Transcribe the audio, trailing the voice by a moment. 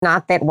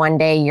Not that one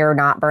day you're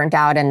not burnt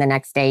out and the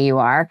next day you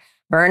are.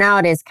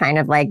 Burnout is kind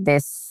of like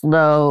this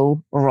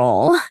slow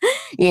roll,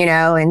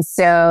 and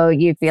so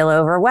you feel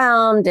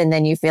overwhelmed and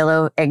then you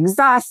feel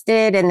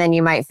exhausted and then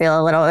you might feel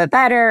a little bit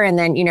better. And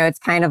then, it's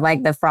kind of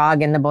like the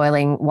frog in the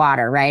boiling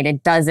water, right?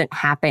 It doesn't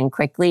happen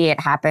quickly. It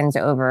happens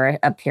over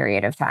a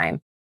period of time.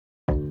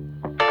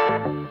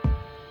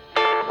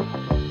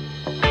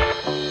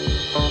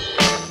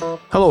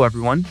 Hello,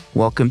 everyone.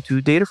 Welcome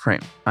to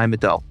DataFrame. I'm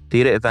Adele,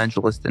 data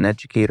evangelist and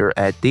educator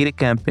at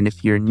DataCamp. And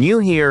if you're new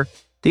here,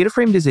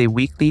 DataFrame is a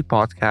weekly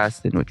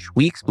podcast in which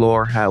we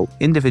explore how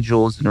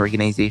individuals and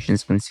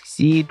organizations can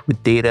succeed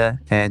with data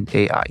and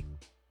AI.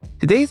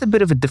 Today is a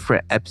bit of a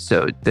different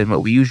episode than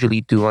what we usually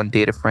do on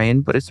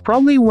DataFrame, but it's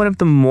probably one of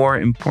the more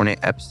important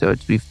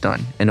episodes we've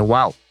done in a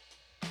while.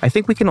 I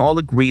think we can all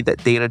agree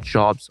that data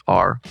jobs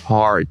are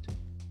hard.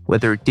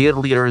 Whether data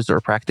leaders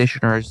or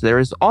practitioners, there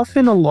is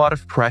often a lot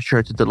of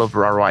pressure to deliver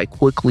ROI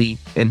quickly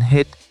and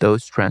hit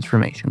those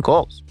transformation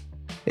goals.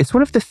 It's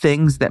one of the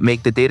things that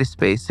make the data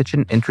space such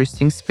an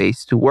interesting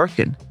space to work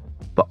in,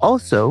 but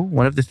also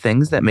one of the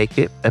things that make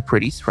it a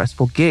pretty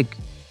stressful gig.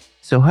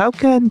 So how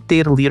can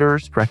data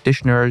leaders,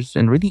 practitioners,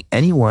 and really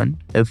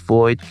anyone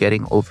avoid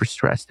getting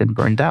overstressed and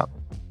burned out?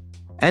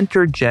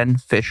 Enter Jen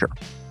Fisher.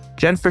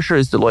 Jen Fisher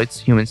is Deloitte's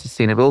human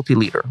sustainability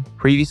leader.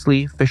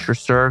 Previously, Fisher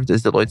served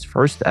as Deloitte's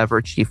first ever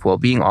chief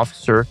well-being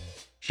officer.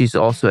 She's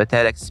also a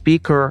TEDx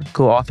speaker,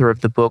 co-author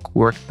of the book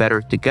Work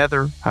Better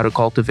Together, How to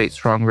Cultivate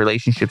Strong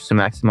Relationships to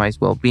Maximize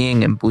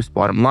Well-Being and Boost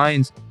Bottom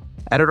Lines,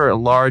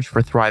 editor-at-large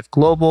for Thrive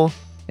Global,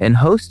 and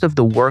host of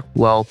the Work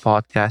Well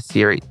podcast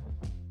series.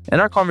 In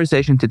our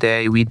conversation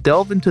today, we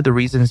delve into the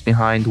reasons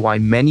behind why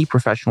many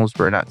professionals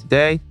burn out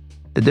today,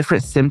 the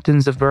different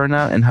symptoms of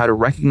burnout and how to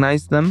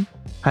recognize them,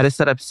 how to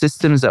set up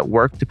systems at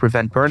work to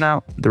prevent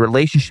burnout, the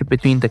relationship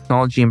between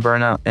technology and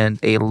burnout, and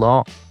a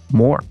lot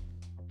more.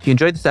 If you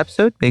enjoyed this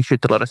episode, make sure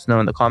to let us know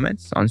in the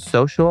comments on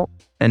social.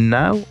 And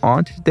now,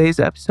 on to today's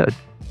episode.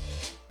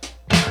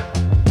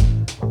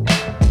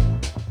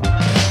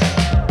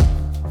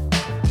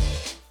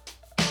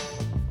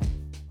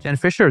 Jen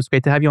Fisher, it's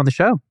great to have you on the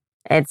show.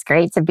 It's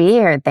great to be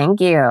here.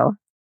 Thank you.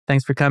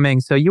 Thanks for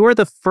coming. So you are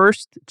the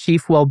first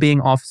Chief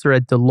Wellbeing Officer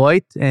at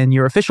Deloitte, and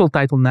your official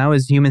title now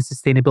is Human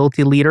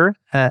Sustainability Leader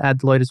at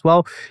Deloitte as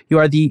well. You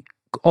are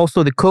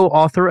also the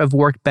co-author of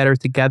Work Better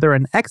Together,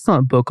 an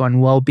excellent book on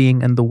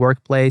well-being in the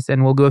workplace,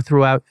 and we'll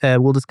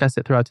discuss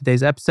it throughout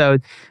today's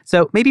episode.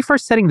 So maybe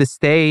first setting the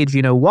stage,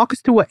 walk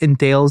us through what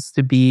entails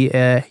to be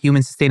a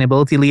human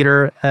sustainability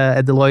leader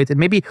at Deloitte, and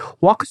maybe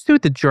walk us through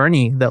the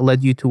journey that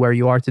led you to where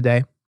you are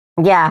today.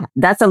 Yeah,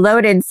 that's a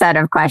loaded set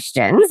of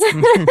questions.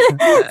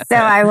 So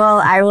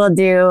I will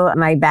do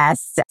my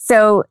best.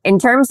 So in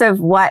terms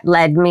of what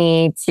led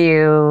me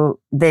to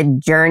the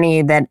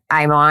journey that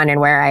I'm on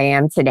and where I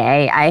am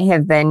today, I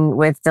have been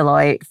with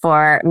Deloitte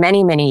for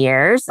many, many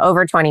years,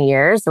 over 20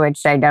 years,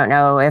 which I don't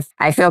know if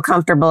I feel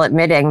comfortable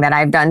admitting that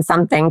I've done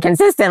something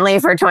consistently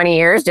for 20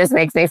 years, just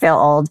makes me feel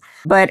old.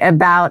 But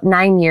about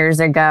 9 years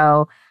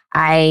ago,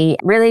 I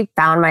really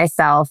found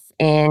myself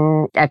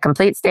in a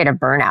complete state of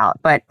burnout.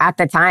 But at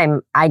the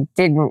time, I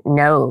didn't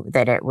know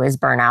that it was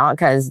burnout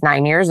because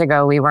 9 years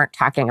ago, we weren't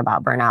talking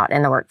about burnout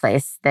in the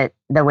workplace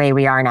the way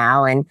we are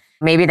now. And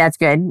maybe that's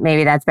good.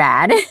 Maybe that's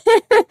bad.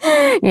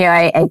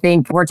 I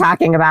think we're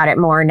talking about it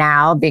more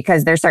now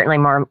because there's certainly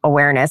more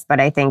awareness. But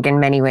I think in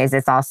many ways,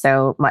 it's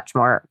also much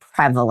more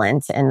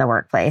prevalent in the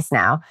workplace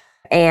now.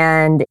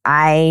 And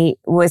I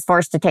was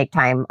forced to take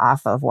time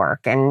off of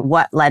work. And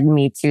what led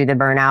me to the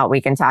burnout,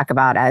 we can talk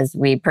about as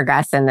we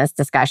progress in this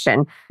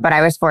discussion. But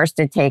I was forced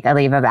to take a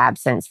leave of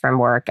absence from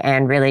work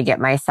and really get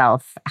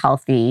myself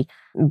healthy,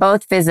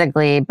 both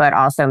physically, but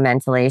also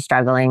mentally,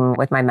 struggling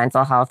with my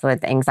mental health,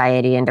 with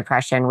anxiety and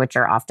depression, which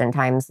are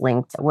oftentimes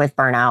linked with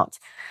burnout.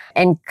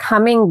 And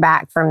coming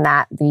back from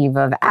that leave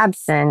of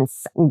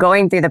absence,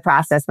 going through the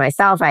process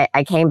myself,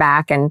 I came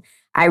back and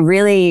I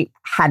really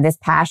had this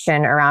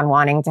passion around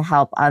wanting to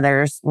help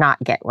others not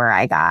get where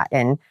I got.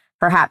 And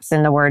perhaps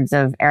in the words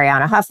of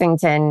Arianna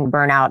Huffington,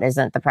 burnout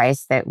isn't the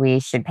price that we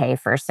should pay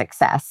for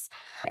success.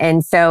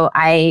 And so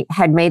I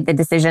had made the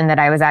decision that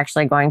I was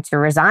actually going to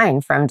resign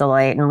from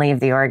Deloitte and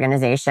leave the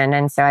organization.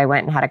 And so I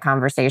went and had a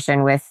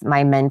conversation with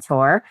my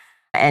mentor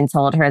and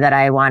told her that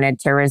I wanted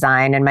to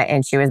resign.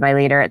 And she was my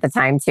leader at the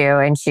time too.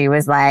 And she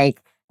was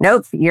like,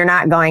 nope, you're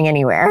not going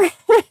anywhere.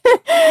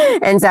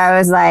 And so I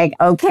was like,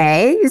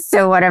 okay,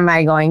 so what am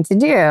I going to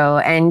do?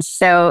 And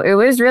so it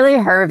was really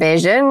her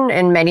vision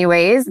in many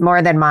ways,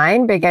 more than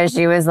mine, because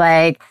she was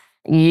like,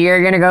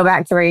 you're going to go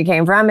back to where you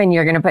came from and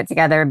you're going to put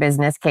together a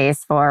business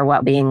case for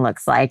what being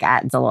looks like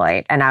at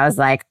Deloitte. And I was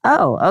like,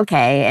 oh,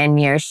 okay. And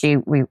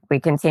we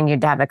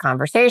continued to have a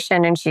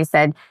conversation. And she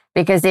said,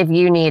 because if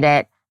you need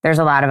it, there's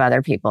a lot of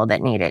other people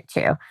that need it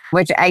too,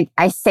 which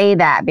I say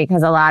that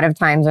because a lot of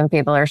times when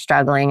people are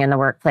struggling in the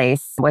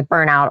workplace with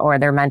burnout or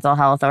their mental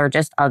health or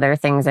just other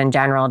things in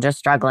general, just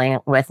struggling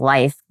with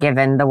life,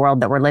 given the world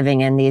that we're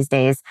living in these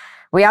days,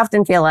 we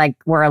often feel like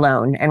we're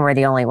alone and we're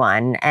the only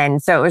one.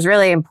 And so it was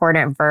really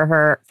important for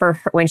her,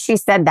 when she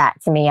said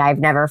that to me, I've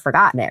never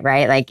forgotten it,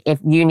 right? Like if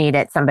you need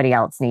it, somebody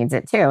else needs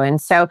it too.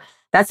 And so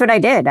that's what I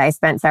did. I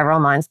spent several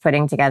months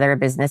putting together a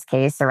business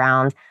case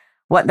around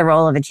what the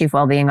role of a chief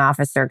well-being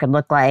officer could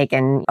look like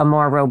and a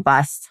more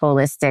robust,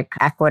 holistic,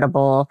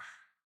 equitable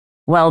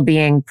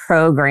well-being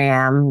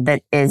program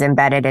that is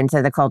embedded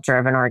into the culture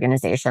of an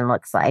organization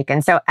looks like.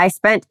 And so I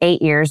spent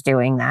 8 years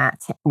doing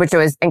that, which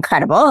was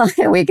incredible.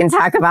 We can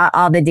talk about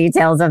all the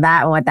details of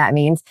that and what that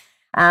means.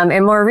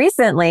 And more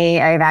recently,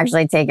 I've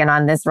actually taken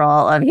on this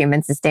role of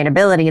human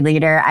sustainability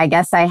leader. I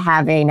guess I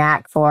have a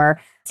knack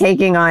for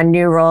taking on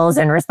new roles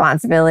and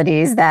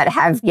responsibilities that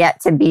have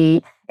yet to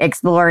be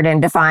explored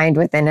and defined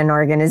within an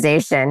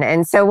organization.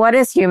 And so what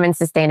does human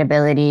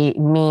sustainability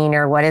mean,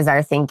 or what is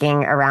our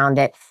thinking around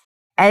it?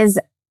 As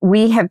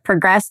we have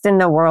progressed in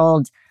the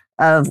world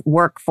of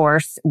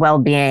workforce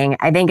well-being,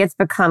 I think it's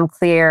become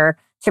clear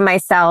to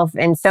myself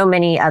and so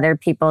many other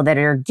people that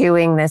are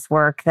doing this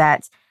work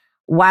that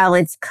while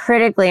it's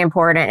critically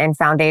important and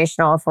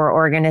foundational for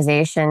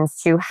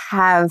organizations to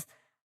have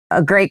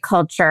a great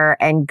culture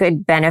and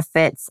good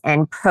benefits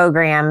and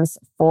programs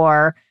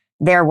for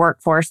their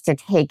workforce to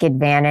take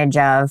advantage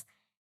of,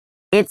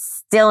 it's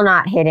still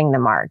not hitting the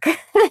mark,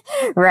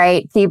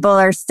 right? People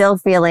are still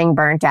feeling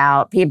burnt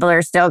out. People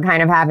are still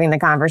kind of having the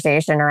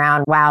conversation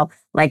around, wow,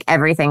 like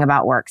everything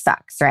about work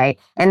sucks, right?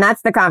 And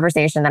that's the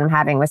conversation that I'm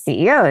having with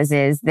CEOs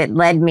is that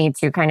led me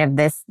to kind of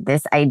this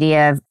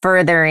idea of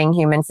furthering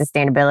human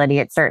sustainability.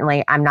 It's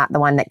certainly, I'm not the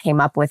one that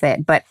came up with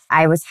it, but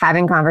I was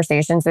having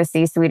conversations with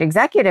C-suite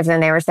executives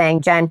and they were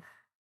saying, Jen,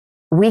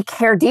 we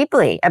care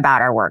deeply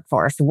about our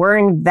workforce. We're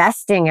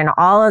investing in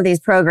all of these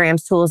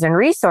programs, tools, and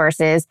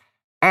resources.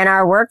 And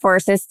our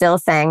workforce is still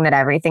saying that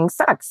everything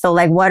sucks. So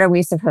like, what are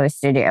we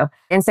supposed to do?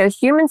 And so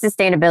human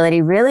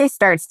sustainability really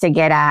starts to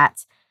get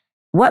at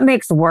what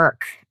makes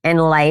work and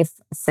life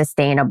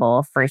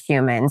sustainable for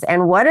humans?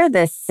 And what are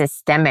the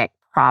systemic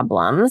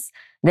problems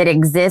that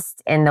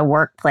exist in the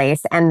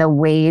workplace and the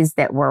ways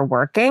that we're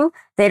working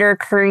that are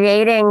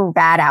creating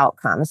bad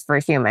outcomes for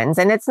humans?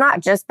 And it's not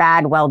just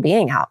bad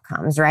well-being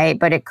outcomes, right?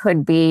 But it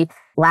could be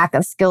lack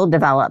of skill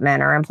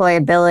development or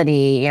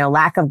employability,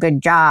 lack of good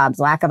jobs,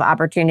 lack of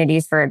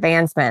opportunities for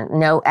advancement,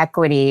 no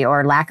equity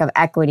or lack of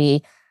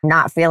equity,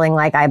 not feeling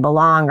like I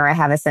belong or I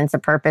have a sense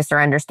of purpose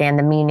or understand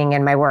the meaning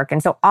in my work.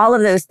 And so all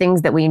of those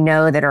things that we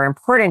know that are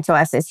important to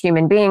us as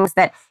human beings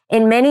that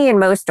in many and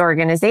most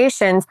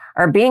organizations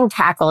are being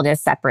tackled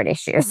as separate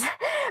issues.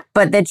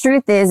 But the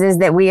truth is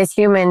that we as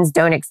humans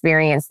don't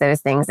experience those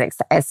things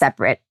as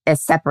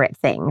separate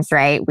things,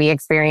 right? We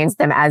experience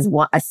them as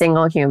a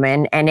single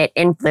human, and it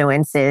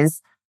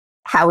influences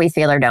how we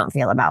feel or don't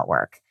feel about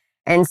work.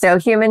 And so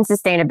human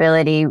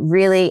sustainability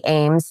really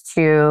aims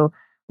to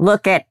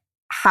look at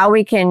how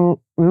we can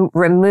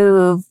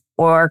remove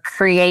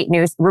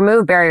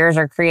barriers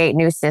or create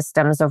new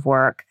systems of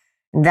work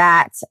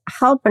that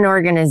help an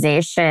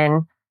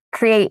organization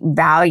create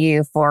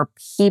value for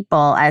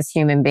people as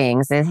human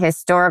beings. The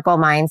historical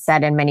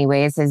mindset in many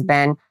ways has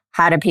been,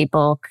 how do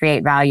people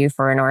create value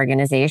for an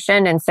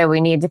organization? And so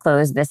we need to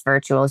close this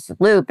virtuous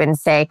loop and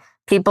say,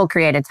 people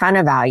create a ton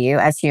of value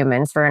as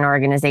humans for an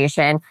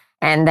organization.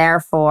 And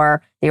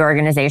therefore, the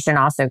organization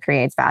also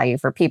creates value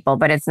for people.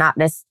 But it's not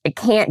this, it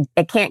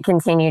can't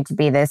continue to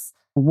be this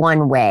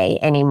one way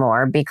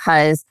anymore,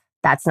 because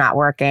that's not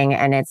working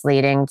and it's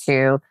leading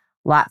to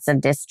lots of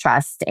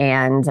distrust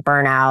and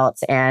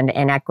burnout and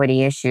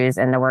inequity issues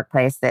in the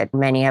workplace that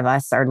many of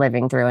us are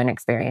living through and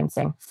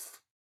experiencing.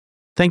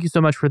 Thank you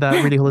so much for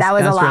that really holistic That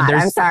was answer. a lot.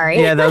 I'm sorry.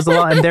 Yeah, that was a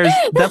lot. And there's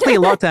definitely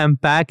a lot to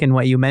unpack in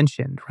what you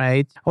mentioned,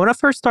 right? I want to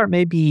first start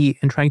maybe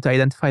in trying to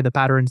identify the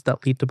patterns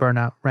that lead to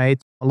burnout,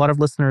 right? A lot of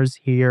listeners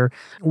here,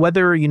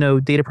 whether,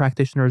 data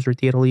practitioners or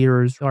data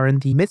leaders, are in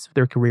the midst of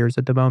their careers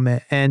at the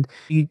moment. And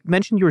you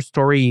mentioned your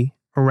story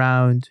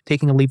around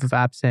taking a leave of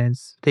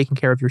absence, taking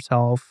care of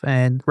yourself,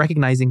 and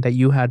recognizing that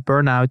you had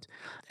burnout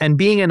and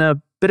being in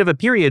a bit of a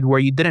period where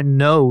you didn't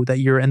know that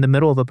you're in the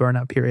middle of a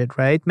burnout period,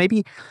 right?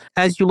 Maybe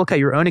as you look at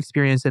your own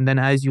experience and then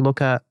as you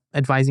look at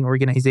advising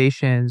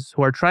organizations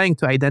who are trying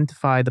to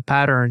identify the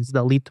patterns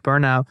that lead to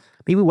burnout,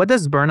 maybe what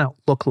does burnout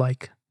look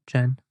like,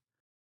 Jen?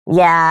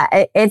 Yeah,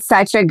 it's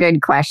such a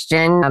good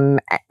question.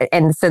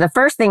 And so the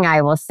first thing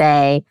I will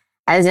say,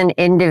 as an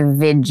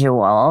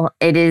individual,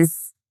 it is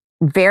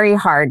very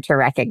hard to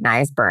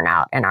recognize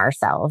burnout in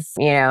ourselves.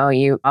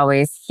 You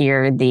always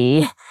hear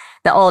the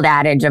old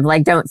adage of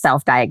like, don't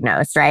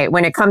self-diagnose, right?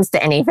 When it comes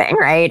to anything,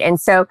 right? And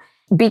so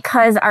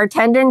because our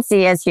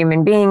tendency as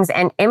human beings,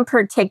 and in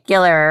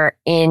particular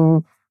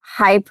in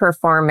high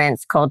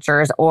performance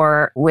cultures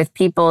or with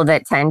people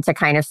that tend to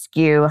kind of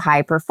skew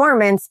high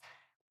performance,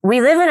 we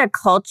live in a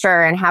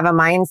culture and have a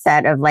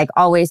mindset of like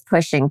always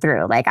pushing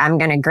through. Like, I'm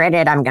going to grit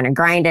it, I'm going to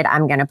grind it,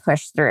 I'm going to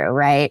push through,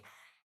 right?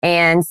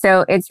 And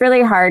so it's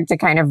really hard to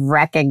kind of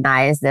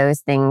recognize those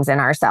things in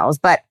ourselves.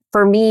 But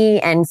for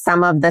me, and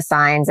some of the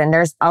signs, and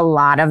there's a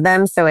lot of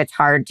them, so it's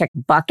hard to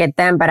bucket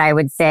them, but I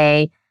would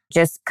say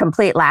just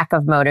complete lack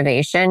of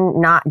motivation,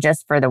 not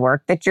just for the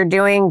work that you're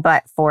doing,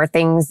 but for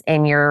things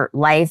in your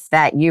life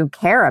that you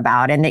care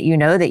about and that you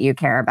know that you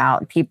care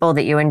about, people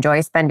that you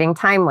enjoy spending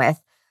time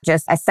with,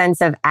 just a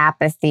sense of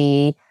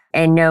apathy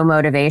and no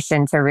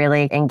motivation to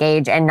really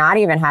engage and not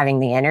even having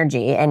the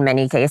energy in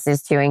many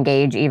cases to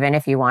engage, even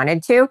if you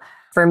wanted to.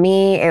 For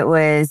me, it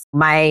was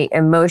my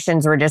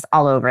emotions were just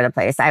all over the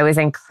place. I was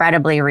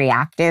incredibly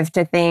reactive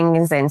to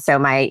things. And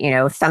so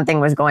if something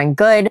was going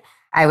good,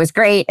 I was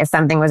great. If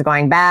something was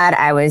going bad,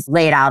 I was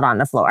laid out on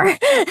the floor.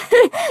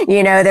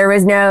 There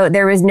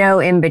was no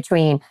in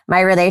between. My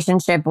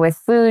relationship with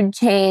food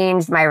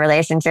changed. My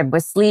relationship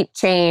with sleep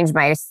changed.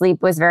 My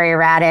sleep was very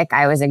erratic.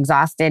 I was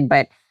exhausted,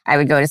 but I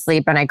would go to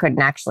sleep and I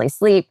couldn't actually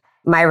sleep.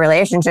 My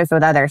relationships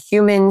with other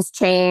humans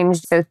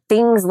changed. So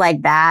things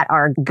like that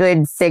are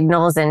good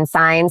signals and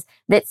signs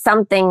that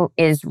something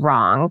is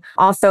wrong.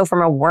 Also,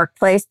 from a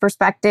workplace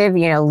perspective,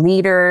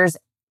 leaders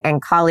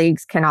and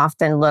colleagues can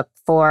often look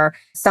for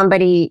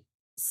somebody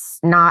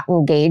not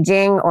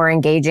engaging or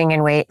engaging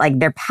in like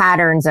their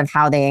patterns of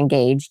how they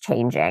engage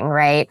changing,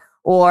 right?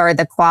 Or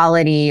the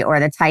quality or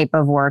the type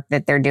of work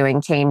that they're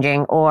doing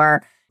changing,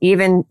 or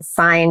even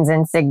signs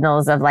and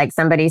signals of like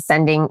somebody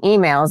sending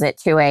emails at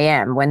 2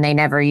 a.m. when they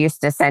never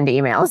used to send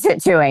emails at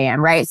 2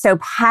 a.m., right? So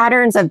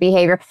patterns of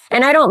behavior.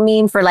 And I don't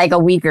mean for like a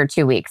week or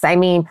 2 weeks. I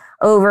mean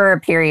over a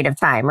period of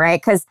time,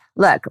 right? Because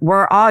look,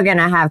 we're all going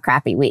to have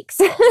crappy weeks.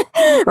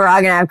 We're all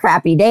going to have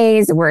crappy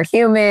days. We're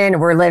human.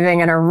 We're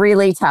living in a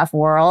really tough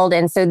world.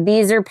 And so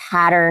these are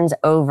patterns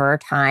over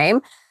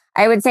time.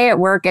 I would say at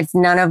work, it's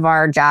none of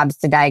our jobs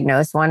to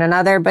diagnose one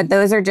another, but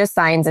those are just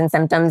signs and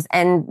symptoms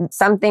and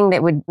something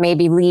that would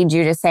maybe lead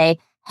you to say,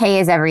 hey,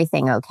 is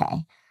everything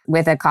okay?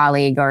 With a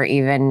colleague or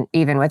even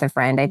with a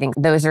friend. I think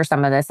those are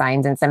some of the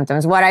signs and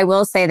symptoms. What I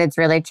will say that's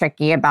really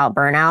tricky about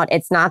burnout,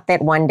 it's not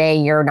that one day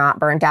you're not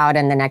burnt out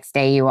and the next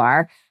day you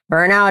are.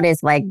 Burnout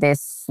is like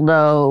this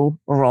slow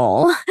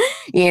roll,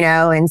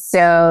 and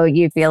so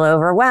you feel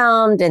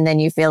overwhelmed and then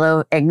you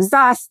feel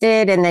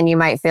exhausted and then you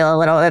might feel a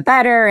little bit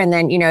better. And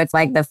then, it's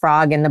like the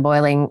frog in the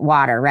boiling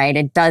water, right?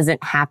 It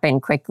doesn't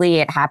happen quickly.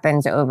 It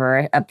happens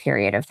over a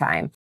period of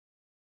time.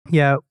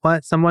 Yeah.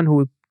 Someone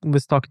who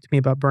was talking to me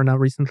about burnout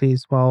recently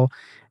as well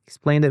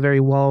explained it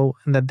very well,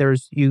 and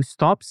that you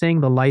stop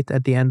seeing the light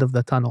at the end of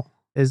the tunnel.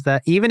 Is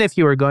that even if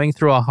you were going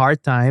through a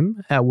hard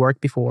time at work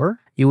before,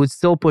 you would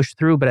still push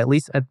through. But at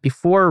least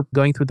before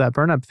going through that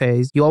burnout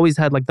phase, you always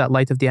had like that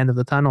light at the end of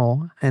the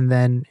tunnel, and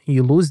then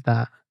you lose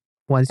that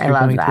once you're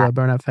going through a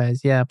burnout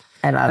phase. Yeah.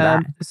 I love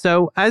that.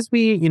 So as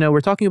we're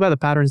talking about the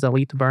patterns that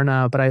lead to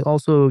burnout, but I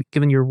also,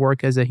 given your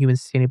work as a human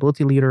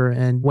sustainability leader,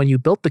 and when you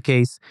built the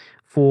case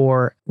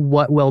for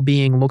what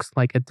well-being looks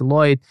like at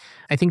Deloitte,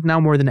 I think now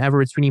more than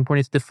ever, it's really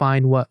important to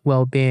define what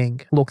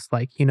well-being looks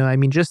like.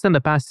 Just in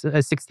the past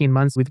 16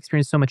 months, we've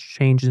experienced so much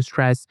change and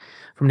stress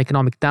from an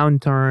economic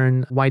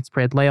downturn,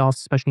 widespread layoffs,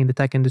 especially in the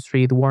tech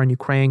industry, the war in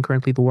Ukraine,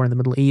 currently the war in the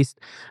Middle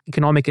East,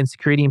 economic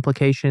insecurity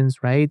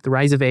implications, right? The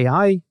rise of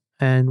AI.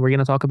 And we're going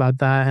to talk about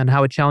that and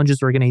how it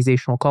challenges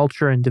organizational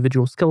culture,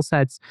 individual skill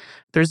sets.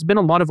 There's been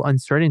a lot of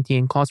uncertainty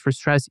and cause for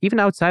stress, even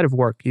outside of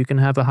work. You can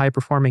have a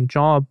high-performing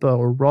job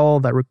or role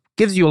that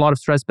gives you a lot of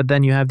stress, but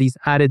then you have these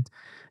added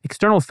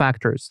external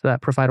factors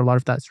that provide a lot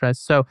of that stress.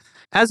 So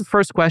as a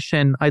first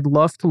question, I'd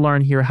love to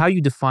learn here how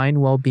you define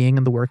well-being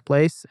in the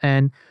workplace,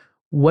 and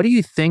what do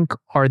you think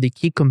are the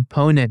key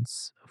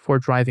components for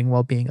driving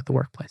well-being at the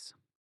workplace?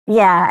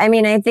 Yeah, I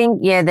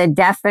think, the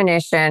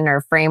definition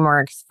or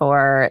frameworks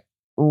for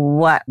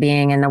what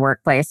being in the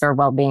workplace or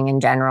well-being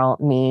in general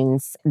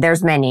means,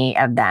 there's many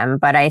of them,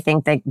 but I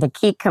think that the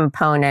key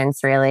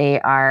components really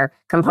are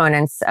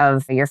components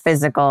of your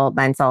physical,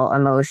 mental,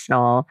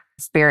 emotional,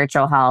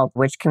 spiritual health,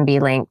 which can be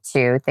linked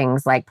to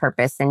things like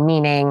purpose and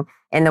meaning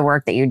in the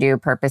work that you do,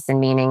 purpose and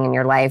meaning in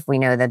your life. We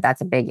know that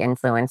that's a big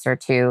influencer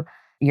to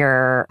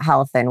your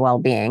health and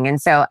well-being. And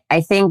so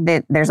I think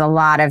that there's a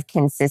lot of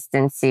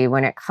consistency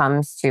when it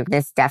comes to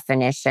this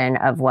definition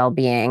of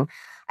well-being.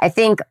 I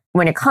think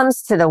when it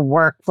comes to the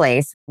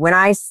workplace, when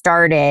I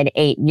started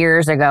 8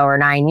 years ago or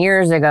 9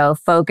 years ago,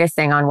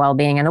 focusing on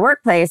well-being in the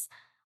workplace,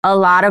 a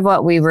lot of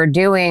what we were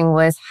doing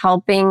was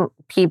helping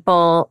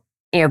people,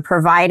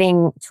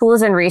 providing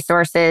tools and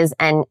resources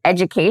and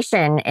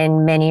education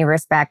in many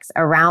respects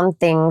around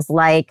things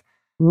like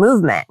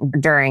movement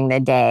during the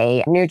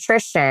day,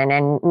 nutrition,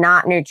 and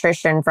not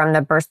nutrition from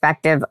the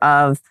perspective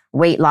of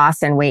weight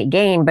loss and weight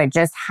gain, but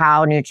just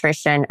how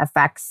nutrition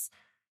affects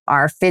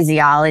our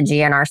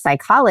physiology and our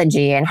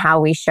psychology and how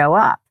we show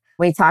up.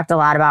 We talked a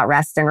lot about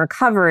rest and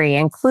recovery,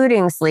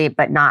 including sleep,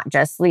 but not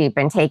just sleep,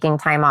 and taking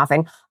time off.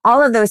 And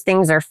all of those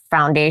things are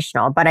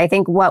foundational. But I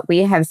think what we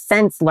have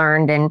since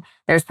learned, and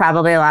there's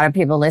probably a lot of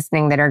people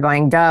listening that are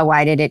going, duh,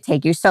 why did it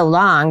take you so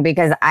long?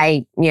 Because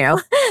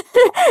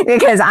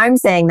because I'm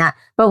saying that.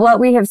 But what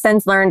we have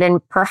since learned,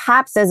 and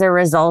perhaps as a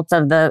result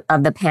of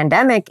the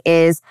pandemic,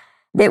 is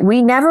that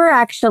we never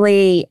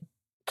actually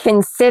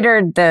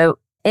considered the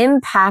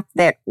impact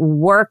that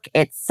work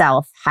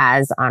itself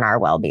has on our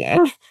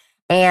well-being.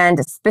 and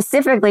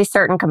specifically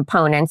certain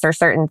components or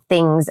certain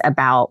things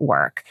about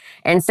work.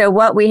 And so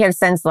what we have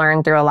since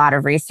learned through a lot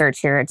of research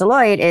here at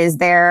Deloitte is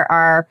there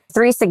are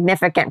three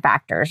significant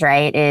factors,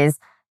 right? Is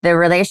the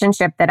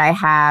relationship that I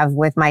have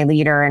with my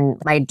leader and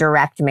my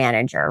direct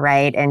manager,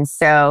 right? And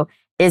so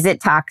is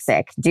it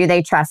toxic? Do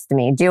they trust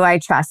me? Do I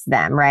trust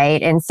them?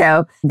 Right. And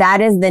so that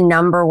is the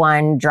number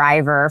one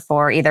driver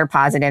for either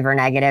positive or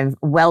negative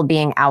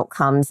well-being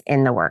outcomes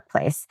in the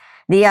workplace.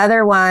 The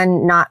other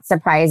one, not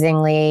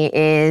surprisingly,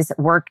 is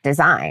work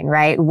design,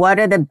 right? What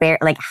are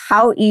like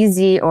how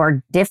easy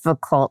or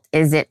difficult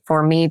is it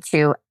for me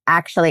to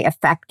actually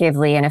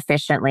effectively and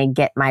efficiently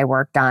get my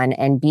work done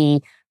and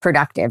be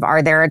productive?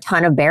 Are there a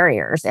ton of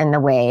barriers in the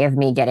way of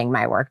me getting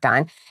my work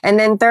done? And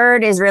then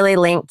third is really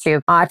linked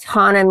to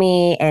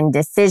autonomy and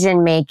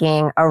decision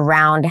making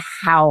around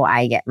how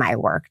I get my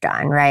work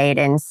done, right?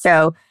 And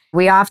so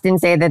we often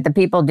say that the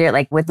people do it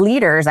like with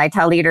leaders. I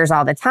tell leaders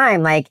all the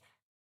time, like,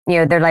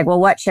 they're like, well,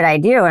 what should I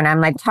do? And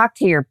I'm like, talk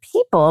to your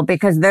people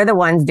because they're the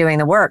ones doing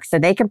the work. So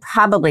they can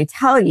probably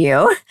tell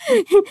you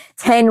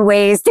 10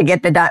 ways to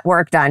get the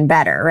work done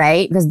better,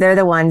 right? Because they're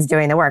the ones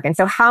doing the work. And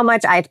so how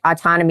much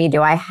autonomy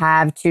do I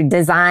have to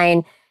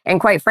design and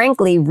quite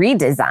frankly,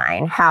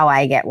 redesign how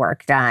I get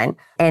work done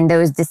and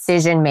those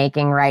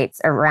decision-making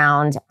rights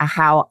around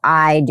how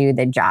I do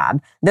the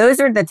job? Those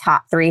are the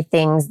top three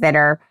things that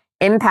are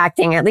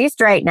impacting, at least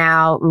right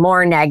now,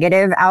 more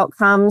negative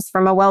outcomes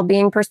from a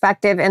well-being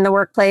perspective in the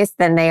workplace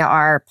than they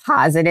are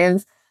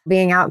positive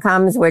being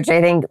outcomes, which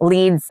I think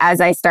leads, as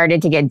I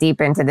started to get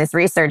deep into this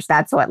research,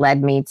 that's what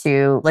led me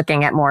to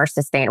looking at more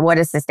what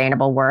does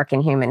sustainable work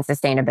and human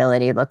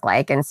sustainability look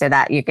like? And so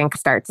that you can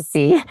start to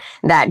see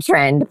that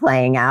trend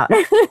playing out.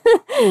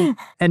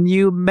 And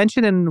you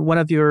mentioned in one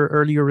of your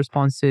earlier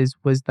responses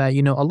was that,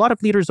 a lot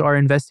of leaders are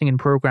investing in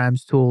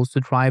programs, tools to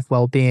drive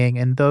well-being,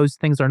 and those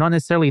things are not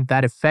necessarily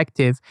that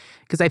effective.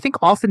 Because I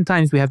think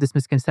oftentimes we have this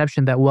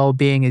misconception that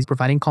well-being is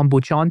providing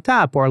kombucha on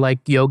tap or like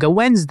yoga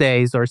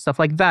Wednesdays or stuff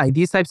like that.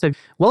 These types of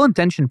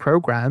well-intentioned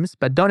programs,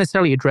 but don't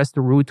necessarily address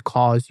the root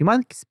cause. You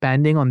mind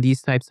expanding on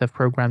these types of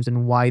programs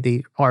and why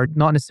they are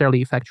not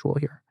necessarily effectual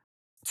here?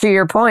 To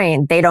your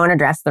point, they don't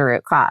address the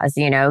root cause.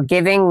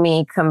 Giving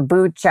me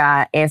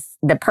kombucha if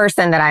the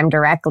person that I'm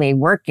directly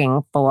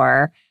working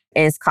for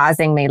is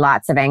causing me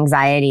lots of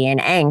anxiety and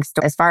angst.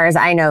 As far as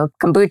I know,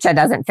 kombucha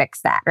doesn't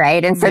fix that,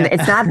 right? And so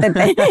it's not that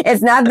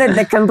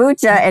the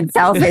kombucha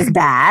itself is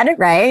bad,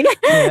 right?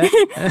 Yeah.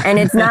 And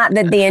it's not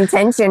that the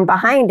intention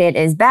behind it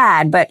is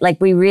bad, but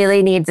like we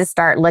really need to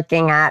start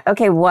looking at,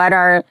 okay, what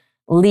are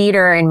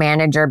leader and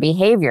manager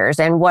behaviors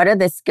and what are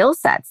the skill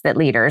sets that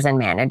leaders and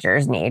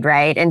managers need,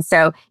 right? And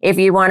so if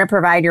you want to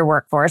provide your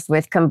workforce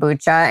with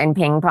kombucha and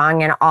ping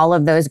pong and all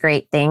of those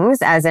great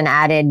things as an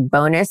added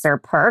bonus or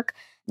perk,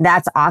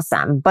 that's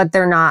awesome, but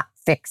they're not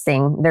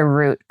fixing the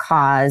root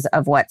cause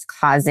of what's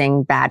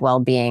causing bad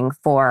well-being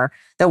for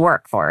the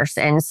workforce.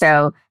 And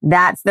so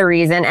that's the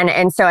reason.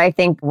 And so I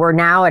think we're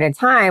now at a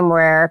time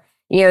where,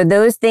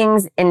 those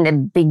things in the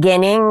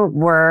beginning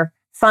were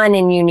fun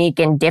and unique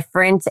and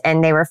different.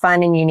 And they were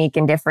fun and unique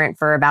and different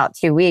for about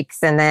 2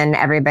 weeks. And then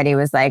everybody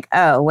was like,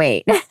 oh,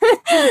 wait,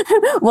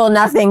 well,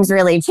 nothing's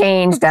really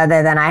changed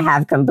other than I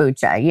have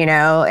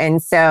kombucha,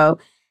 And so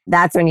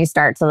that's when you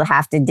start to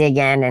have to dig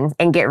in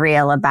and get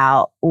real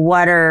about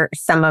what are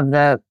some of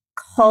the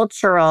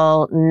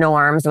cultural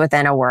norms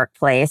within a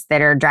workplace that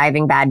are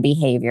driving bad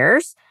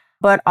behaviors,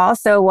 but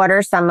also what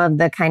are some of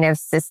the kind of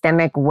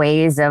systemic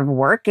ways of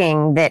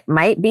working that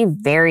might be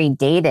very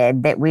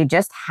dated that we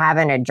just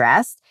haven't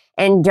addressed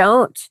and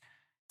don't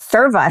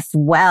serve us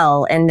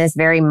well in this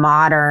very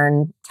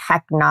modern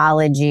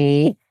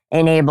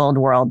technology-enabled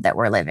world that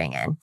we're living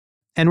in.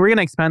 And we're going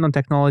to expand on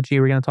technology.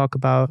 We're going to talk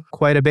about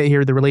quite a bit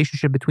here, the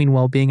relationship between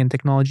well-being and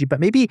technology. But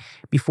maybe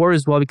before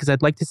as well, because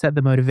I'd like to set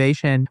the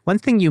motivation. One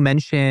thing you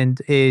mentioned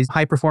is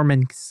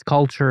high-performance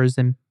cultures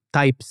and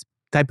type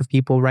of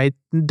people, right?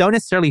 Don't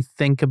necessarily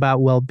think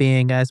about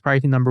well-being as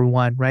priority number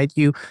one, right?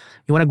 You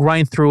want to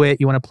grind through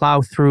it. You want to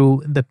plow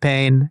through the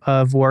pain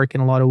of work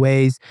in a lot of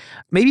ways.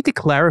 Maybe to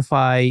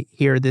clarify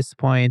here at this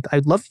point,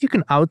 I'd love if you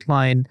can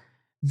outline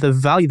the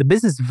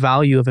business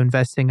value of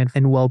investing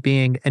in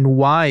well-being and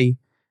why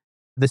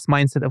this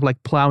mindset of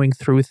like plowing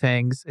through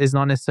things is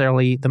not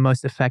necessarily the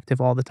most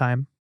effective all the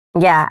time.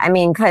 Yeah,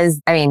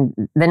 because the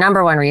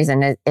number one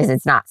reason is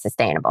it's not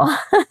sustainable,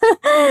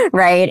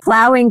 right?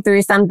 Plowing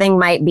through something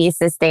might be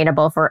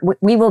sustainable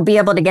we will be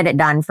able to get it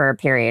done for a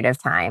period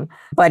of time,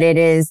 but it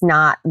is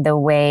not the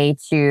way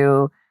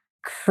to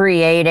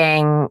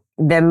creating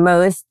the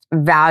most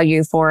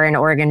value for an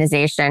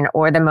organization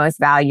or the most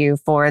value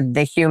for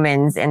the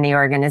humans in the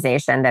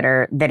organization that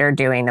are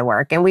doing the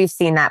work. And we've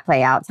seen that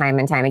play out time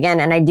and time again.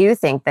 And I do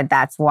think that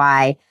that's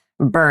why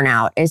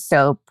burnout is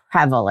so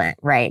prevalent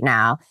right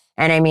now.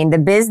 And the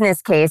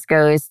business case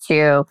goes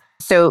to,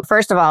 so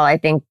first of all, I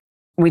think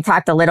we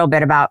talked a little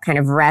bit about kind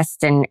of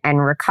rest and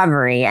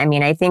recovery.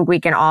 I think we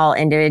can all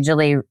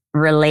individually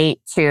relate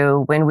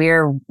to when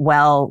we're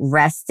well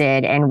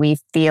rested and we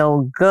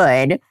feel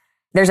good,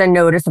 there's a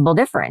noticeable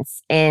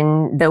difference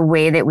in the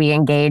way that we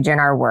engage in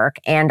our work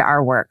and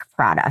our work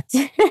product.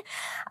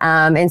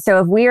 And so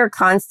if we are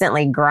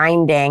constantly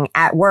grinding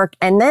at work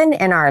and then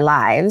in our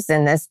lives,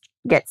 and this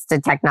gets to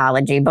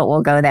technology, but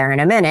we'll go there in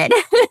a minute,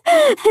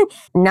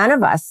 none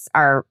of us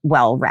are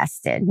well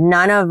rested.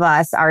 None of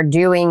us are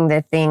doing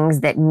the things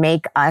that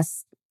make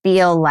us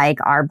feel like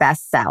our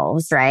best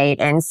selves, right?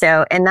 And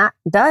that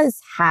does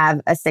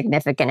have a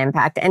significant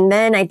impact. And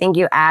then I think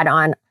you add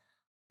on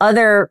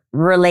other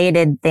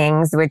related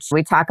things, which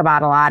we talk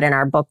about a lot in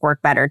our book,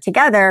 Work Better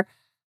Together.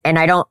 And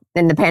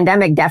the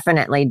pandemic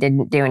definitely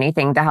didn't do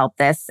anything to help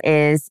this,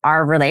 is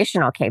our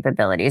relational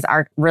capabilities,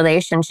 our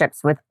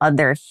relationships with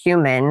other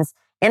humans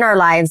in our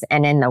lives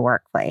and in the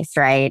workplace,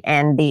 right?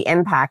 And the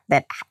impact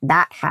that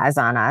has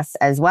on us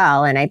as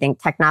well. And I think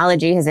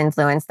technology has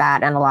influenced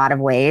that in a lot of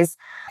ways.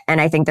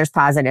 And I think there's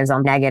positives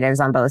and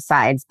negatives on both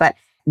sides. But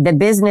the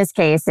business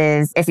case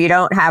is, if you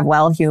don't have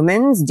well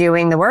humans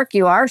doing the work,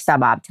 you are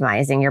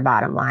sub-optimizing your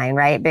bottom line,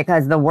 right?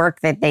 Because the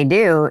work that they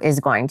do is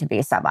going to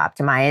be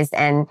sub-optimized,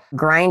 and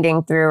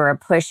grinding through or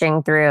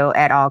pushing through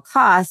at all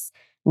costs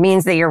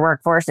means that your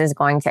workforce is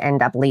going to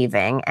end up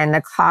leaving. And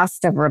the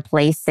cost of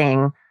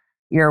replacing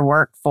your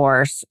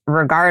workforce,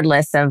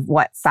 regardless of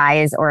what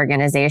size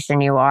organization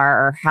you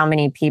are or how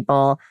many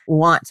people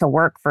want to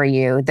work for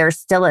you, there's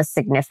still a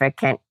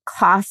significant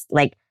cost,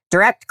 like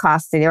direct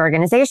cost to the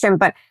organization.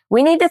 But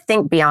we need to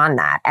think beyond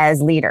that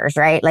as leaders,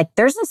 right? Like,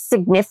 there's a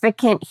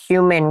significant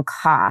human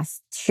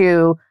cost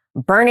to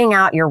burning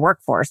out your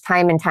workforce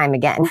time and time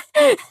again,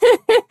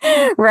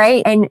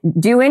 right? And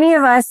do any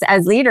of us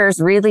as leaders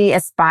really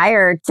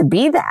aspire to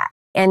be that?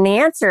 And the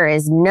answer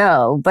is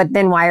no, but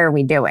then why are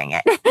we doing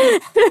it?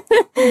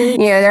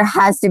 There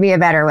has to be a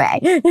better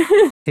way.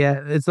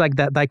 Yeah, it's like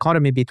that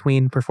dichotomy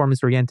between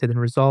performance-oriented and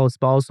results,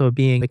 but also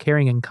being a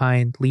caring and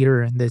kind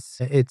leader in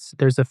this.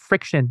 There's a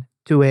friction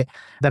to it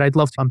that I'd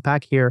love to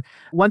unpack here.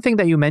 One thing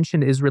that you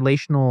mentioned is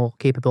relational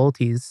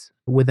capabilities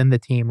within the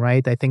team,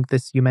 right? I think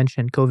you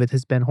mentioned COVID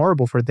has been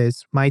horrible for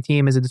this. My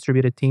team is a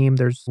distributed team.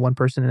 There's one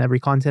person in every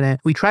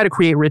continent. We try to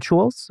create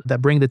rituals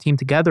that bring the team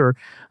together.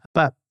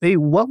 But maybe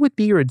what would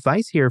be your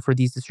advice here for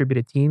these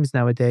distributed teams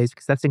nowadays?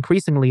 Because that's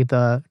increasingly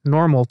the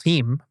normal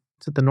team,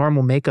 so the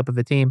normal makeup of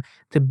a team,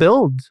 to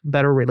build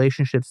better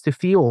relationships, to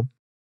feel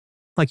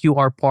like you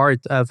are part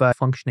of a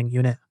functioning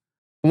unit.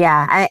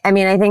 Yeah, I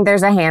mean, I think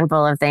there's a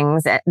handful of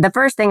things. The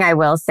first thing I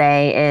will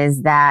say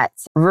is that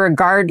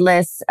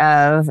regardless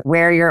of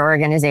where your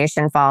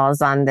organization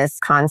falls on this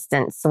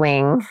constant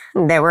swing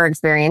that we're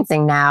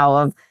experiencing now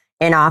of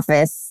in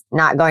office,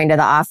 not going to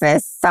the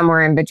office,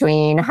 somewhere in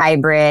between,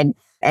 hybrid,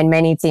 and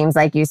many teams,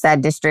 like you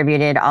said,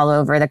 distributed all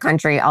over the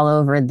country, all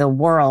over the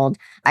world.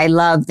 I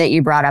love that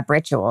you brought up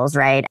rituals,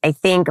 right? I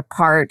think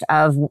part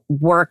of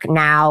work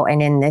now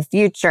and in the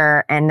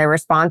future, and the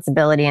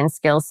responsibility and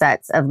skill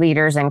sets of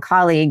leaders and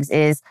colleagues,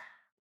 is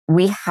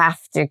we have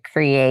to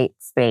create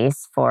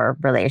space for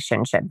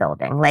relationship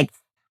building. Like,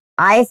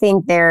 I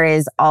think there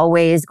is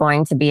always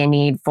going to be a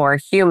need for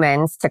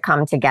humans to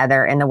come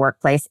together in the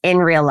workplace in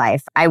real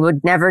life. I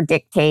would never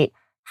dictate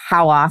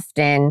how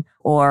often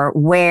or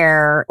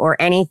where or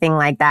anything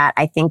like that.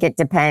 I think it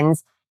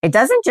depends. It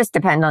doesn't just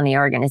depend on the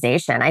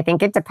organization. I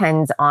think it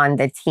depends on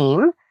the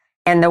team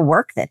and the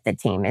work that the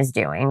team is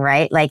doing,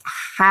 right? Like,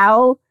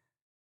 how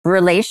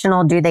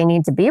relational do they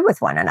need to be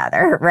with one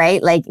another,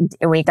 right? Like,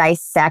 we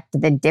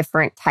dissect the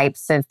different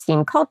types of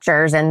team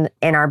cultures in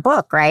our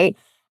book, right?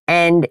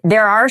 And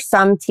there are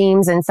some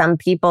teams and some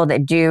people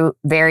that do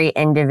very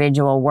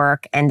individual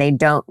work, and they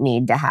don't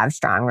need to have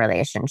strong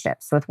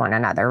relationships with one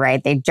another,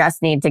 right? They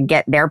just need to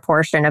get their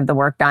portion of the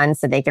work done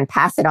so they can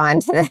pass it on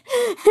to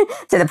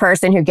the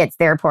person who gets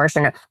their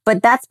portion.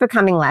 But that's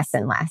becoming less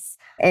and less.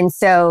 And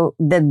so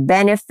the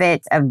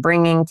benefit of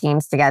bringing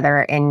teams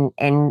together in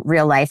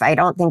real life, I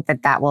don't think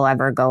that will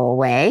ever go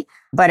away.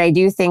 But I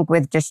do think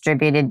with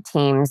distributed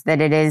teams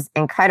that it is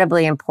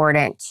incredibly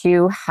important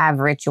to have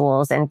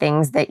rituals and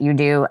things that you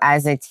do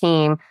as a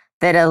team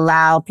that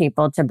allow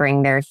people to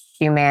bring their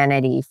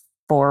humanity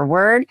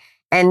forward.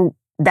 And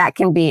that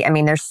can be, I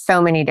mean, there's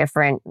so many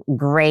different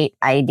great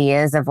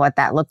ideas of what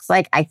that looks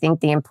like. I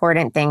think the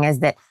important thing is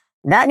that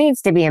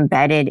needs to be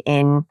embedded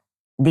in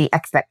the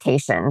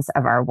expectations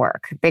of our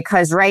work,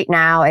 because right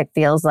now it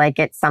feels like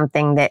it's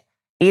something that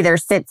either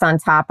sits on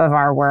top of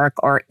our work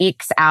or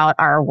ekes out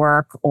our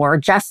work, or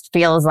just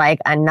feels like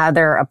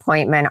another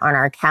appointment on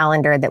our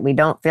calendar that we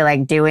don't feel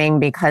like doing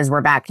because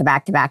we're back to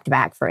back to back to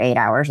back for 8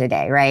 hours a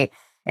day, right?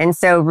 And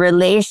so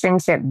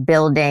relationship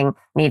building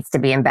needs to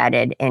be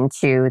embedded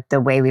into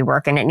the way we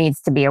work, and it needs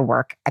to be a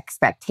work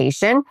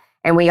expectation.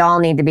 And we all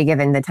need to be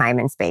given the time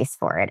and space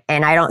for it.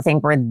 And I don't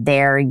think we're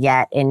there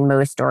yet in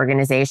most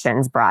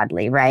organizations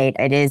broadly, right?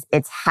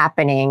 It's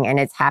happening, and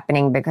it's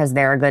happening because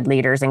there are good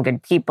leaders and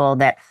good people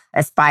that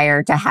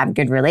aspire to have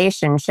good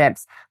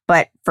relationships.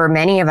 But for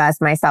many of us,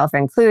 myself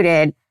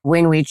included,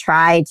 when we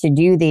try to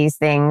do these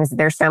things,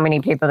 there's so many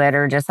people that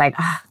are just like,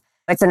 oh,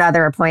 it's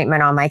another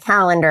appointment on my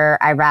calendar.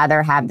 I'd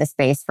rather have the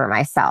space for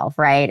myself,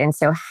 right? And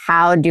so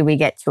how do we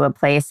get to a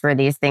place where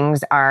these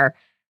things are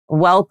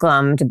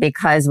welcomed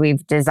because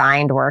we've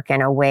designed work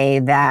in a way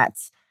that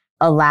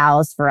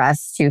allows for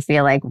us to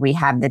feel like we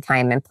have the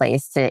time and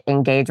place to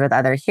engage with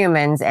other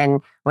humans.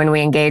 And when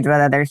we engage with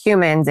other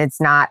humans, it's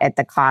not at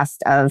the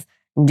cost of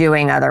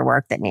doing other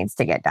work that needs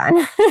to get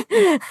done.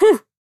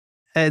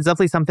 It's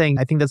definitely something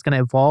I think that's going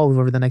to evolve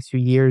over the next few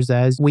years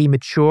as we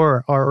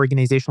mature our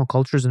organizational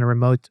cultures in a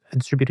remote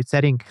and distributed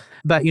setting.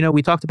 But,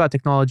 we talked about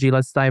technology.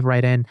 Let's dive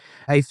right in.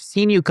 I've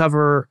seen you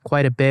cover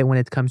quite a bit when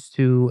it comes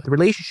to the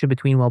relationship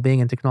between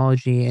well-being and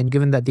technology. And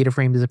given that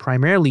DataFrame is a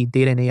primarily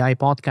data and AI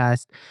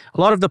podcast, a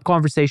lot of the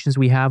conversations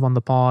we have on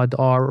the pod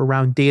are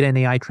around data and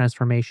AI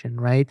transformation,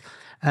 right?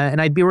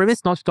 And I'd be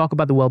remiss not to talk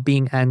about the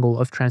well-being angle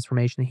of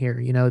transformation here.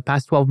 The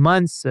past 12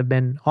 months have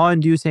been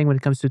awe-inducing when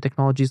it comes to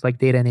technologies like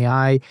data and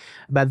AI.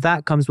 But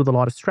that comes with a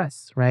lot of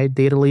stress, right?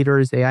 Data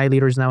leaders, AI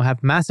leaders now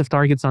have massive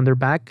targets on their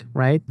back,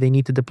 right? They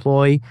need to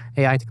deploy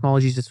AI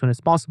technologies as soon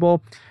as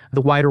possible. The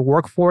wider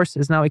workforce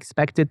is now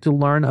expected to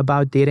learn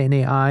about data and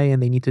AI,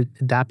 and they need to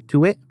adapt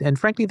to it. And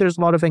frankly, there's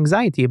a lot of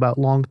anxiety about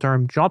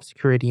long-term job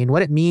security and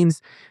what it means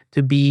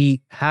to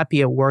be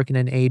happy at work in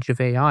an age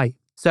of AI.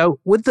 So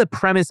with the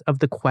premise of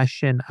the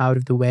question out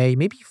of the way,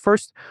 maybe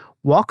first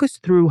walk us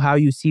through how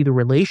you see the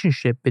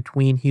relationship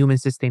between human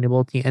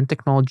sustainability and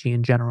technology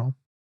in general.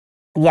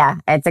 Yeah,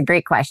 it's a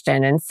great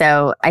question. And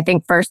so I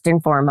think first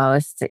and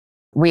foremost,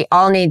 we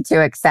all need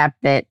to accept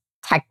that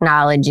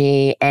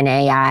technology and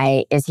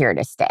AI is here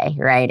to stay,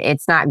 right?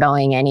 It's not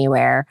going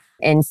anywhere.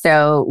 And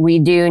so we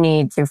do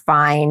need to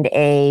find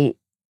a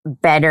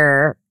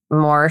better,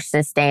 more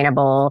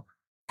sustainable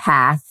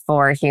path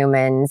for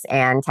humans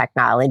and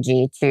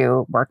technology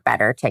to work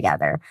better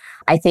together.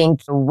 I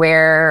think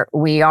where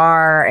we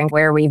are and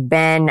where we've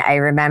been, I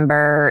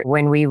remember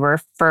when we were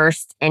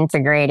first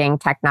integrating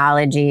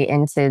technology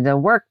into the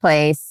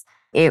workplace,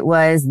 it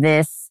was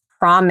this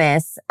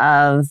promise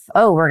of,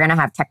 oh, we're going to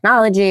have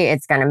technology.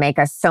 It's going to make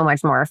us so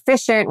much more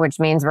efficient, which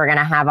means we're going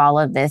to have all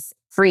of this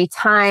free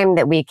time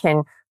that we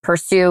can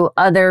pursue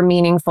other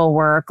meaningful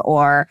work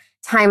or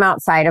time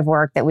outside of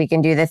work that we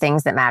can do the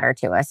things that matter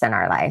to us in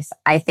our lives.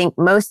 I think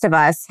most of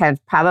us have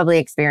probably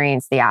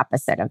experienced the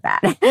opposite of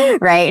that,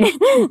 right?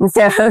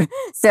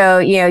 So,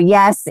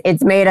 yes,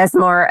 it's made us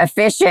more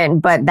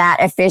efficient, but that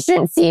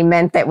efficiency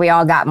meant that we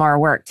all got more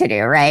work to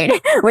do, right?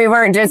 We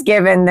weren't just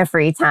given the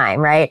free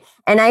time, right?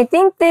 And I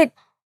think that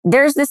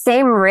there's the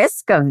same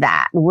risk of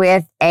that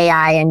with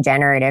AI and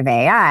generative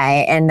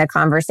AI and the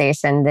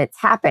conversation that's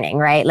happening,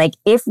 right? Like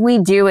if we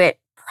do it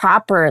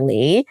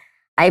properly,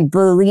 I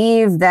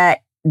believe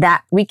that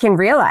we can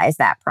realize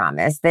that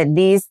promise, that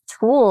these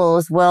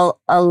tools will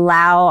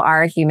allow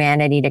our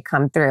humanity to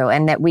come through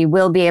and that we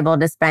will be able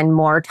to spend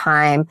more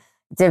time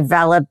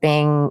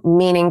developing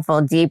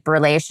meaningful, deep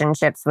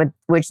relationships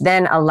which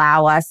then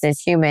allow us as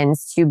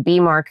humans to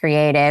be more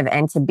creative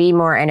and to be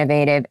more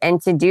innovative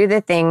and to do the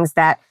things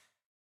that,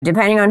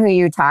 depending on who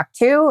you talk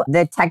to,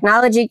 the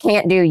technology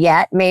can't do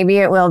yet. Maybe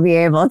it will be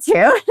able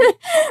to,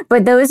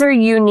 but those are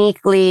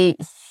uniquely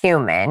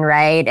human,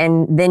 right?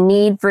 And the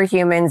need for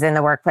humans in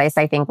the workplace,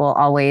 I think, will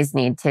always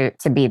need to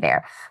be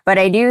there. But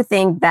I do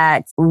think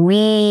that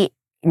we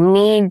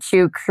need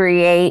to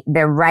create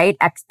the right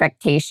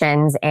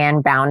expectations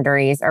and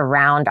boundaries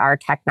around our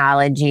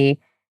technology,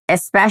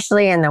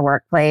 especially in the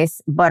workplace,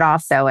 but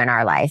also in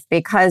our life,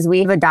 because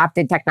we've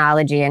adopted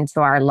technology into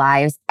our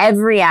lives,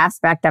 every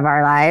aspect of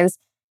our lives,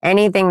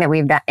 anything that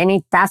we've done,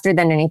 any faster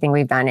than anything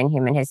we've done in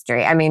human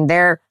history. I mean,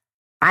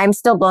 I'm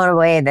still blown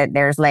away that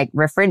there's like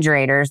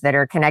refrigerators that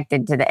are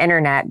connected to the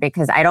internet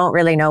because I don't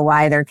really know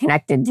why they're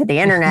connected to the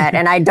internet.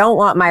 And I don't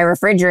want my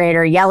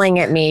refrigerator yelling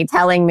at me,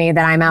 telling me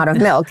that I'm out of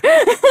milk.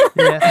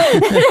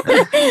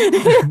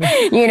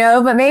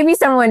 But maybe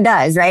someone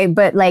does, right?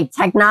 But like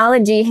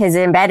technology has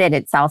embedded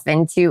itself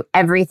into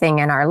everything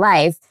in our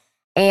life.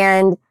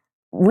 And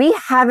we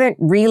haven't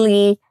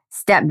really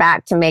step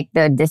back to make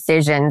the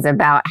decisions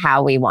about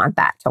how we want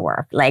that to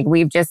work. Like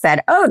we've just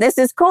said, oh, this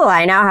is cool.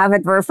 I now have a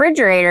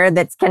refrigerator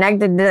that's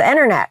connected to the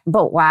internet.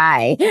 But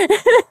why?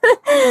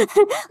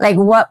 Like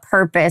what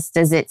purpose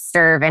does it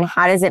serve and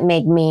how does it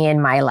make me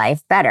and my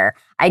life better?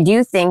 I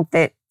do think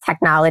that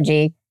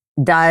technology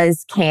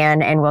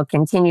can, and will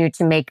continue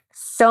to make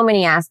so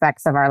many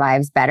aspects of our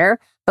lives better.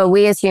 But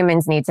we as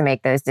humans need to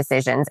make those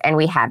decisions and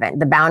we haven't.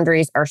 The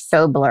boundaries are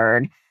so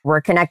blurred.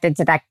 We're connected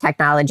to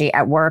technology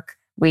at work.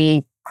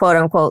 We quote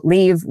unquote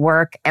leave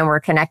work and we're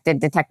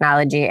connected to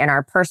technology in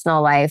our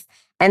personal life.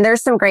 And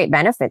there's some great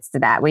benefits to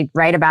that. We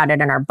write about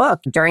it in our book.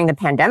 During the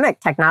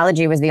pandemic,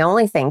 technology was the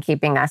only thing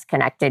keeping us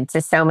connected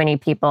to so many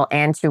people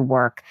and to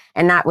work.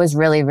 And that was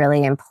really,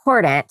 really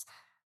important.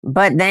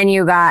 But then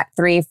you got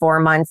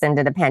 3-4 months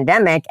into the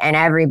pandemic and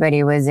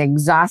everybody was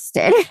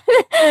exhausted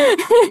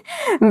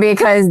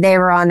because they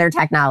were on their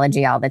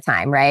technology all the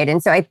time, right?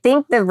 And so I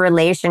think the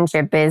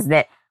relationship is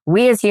that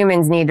we as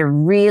humans need to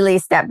really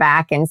step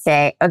back and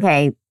say,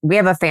 okay, we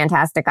have a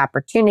fantastic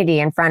opportunity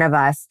in front of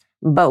us,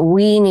 but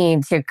we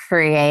need to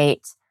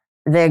create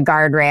the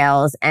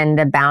guardrails and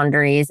the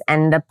boundaries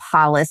and the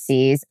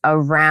policies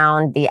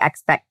around the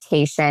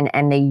expectation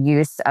and the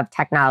use of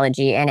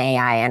technology and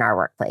AI in our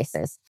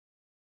workplaces.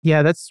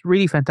 Yeah, that's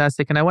really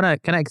fantastic. And I want to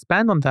kind of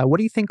expand on that. What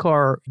do you think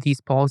are these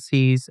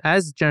policies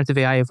as generative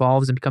AI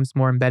evolves and becomes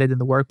more embedded in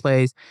the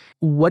workplace?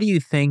 What do you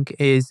think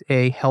is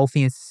a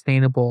healthy and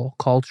sustainable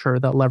culture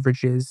that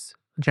leverages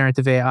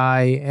generative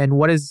AI? And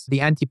what is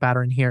the anti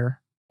pattern here?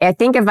 I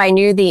think if I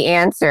knew the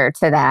answer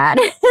to that,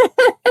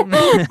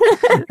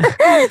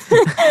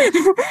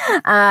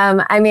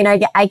 I mean,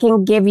 I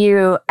can give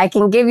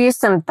you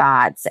some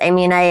thoughts. I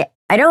mean, I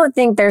don't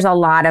think there's a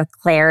lot of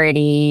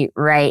clarity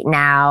right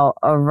now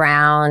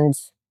around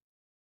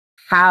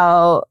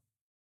how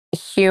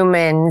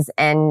humans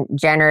and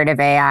generative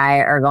AI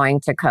are going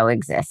to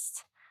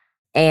coexist.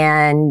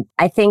 And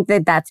I think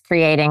that that's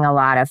creating a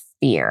lot of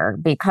fear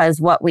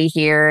because what we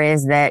hear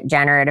is that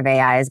generative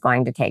AI is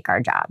going to take our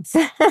jobs.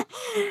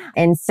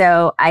 And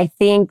so I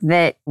think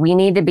that we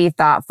need to be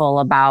thoughtful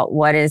about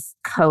what does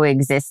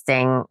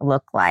coexisting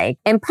look like?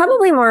 And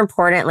probably more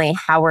importantly,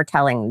 how we're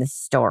telling the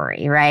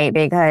story, right?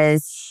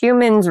 Because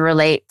humans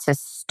relate to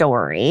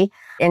story.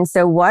 And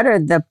so what are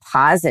the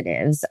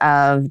positives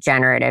of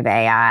generative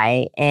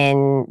AI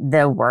in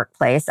the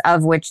workplace,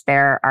 of which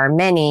there are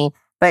many,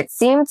 but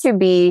seem to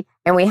be,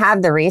 and we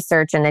have the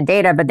research and the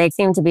data, but they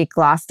seem to be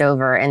glossed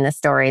over in the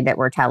story that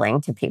we're telling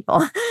to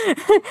people,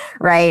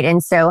 right?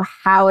 And so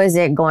how is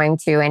it going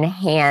to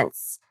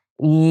enhance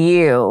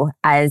you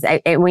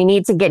we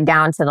need to get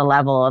down to the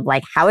level of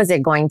like, how is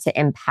it going to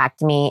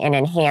impact me and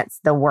enhance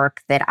the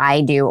work that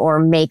I do or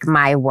make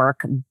my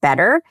work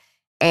better?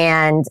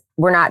 And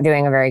we're not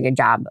doing a very good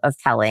job of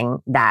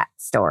telling that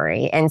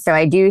story. And so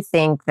I do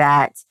think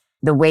that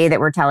the way that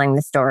we're telling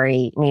the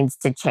story needs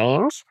to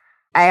change.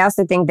 I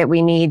also think that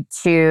we need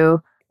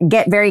to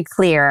get very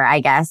clear, I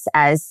guess,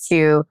 as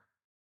to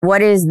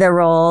what is the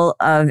role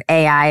of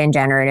AI and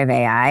generative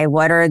AI?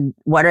 What are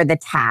the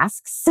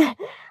tasks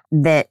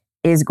that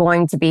is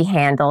going to be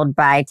handled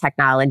by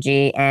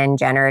technology and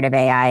generative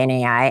AI and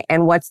AI?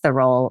 And what's the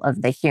role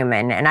of the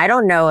human? And I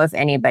don't know if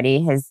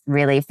anybody has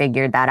really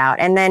figured that out.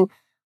 And then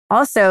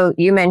also,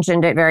 you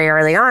mentioned it very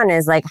early on,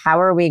 is like, how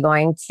are we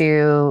going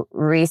to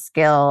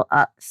reskill,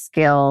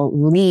 upskill,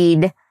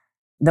 lead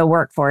the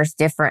workforce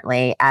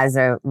differently as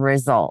a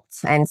result?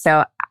 And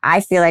so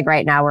I feel like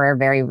right now we're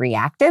very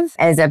reactive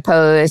as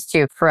opposed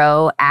to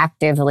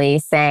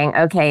proactively saying,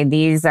 okay,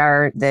 these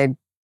are the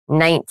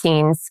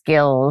 19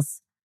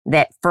 skills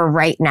that for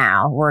right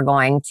now we're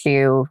going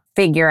to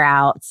figure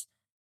out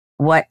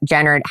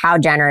how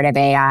generative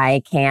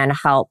AI can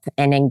help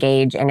and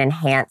engage and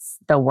enhance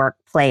the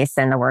workplace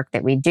and the work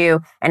that we do.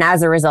 And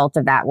as a result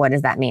of that, what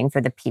does that mean for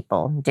the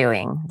people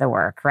doing the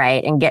work,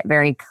 right? And get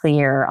very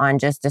clear on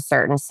just a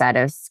certain set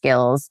of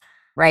skills.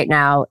 Right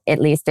now, at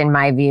least in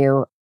my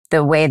view,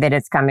 the way that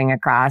it's coming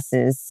across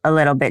is a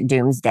little bit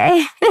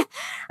doomsday.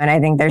 And I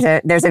think there's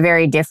a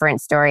very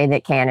different story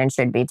that can and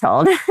should be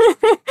told.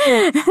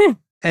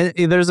 And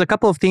there's a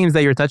couple of themes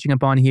that you're touching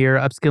upon here,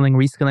 upskilling,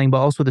 reskilling, but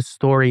also the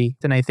story.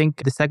 And I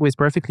think this segues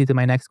perfectly to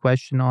my next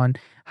question on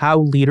how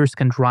leaders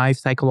can drive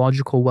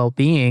psychological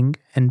well-being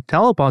and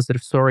tell a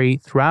positive story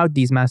throughout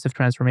these massive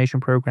transformation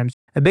programs.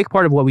 A big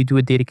part of what we do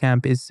at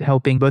DataCamp is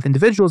helping both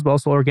individuals, but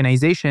also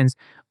organizations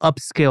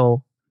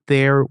upskill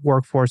their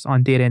workforce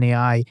on data and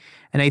AI.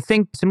 And I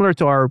think similar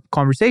to our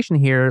conversation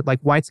here, like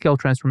wide-scale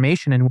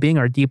transformation and being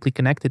are deeply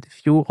connected.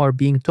 If you are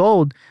being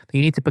told that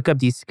you need to pick up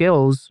these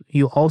skills,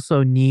 you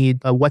also need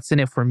a what's in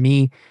it for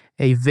me,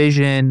 a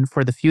vision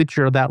for the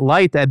future, that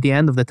light at the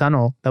end of the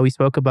tunnel that we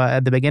spoke about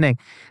at the beginning.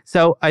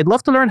 So I'd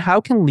love to learn, how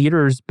can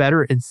leaders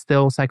better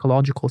instill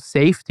psychological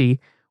safety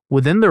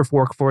within their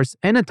workforce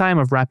in a time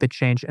of rapid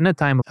change, in a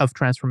time of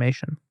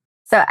transformation?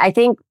 So I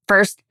think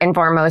first and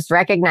foremost,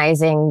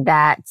 recognizing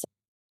that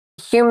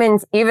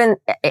humans,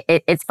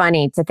 it's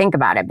funny to think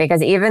about it,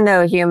 because even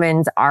though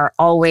humans are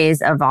always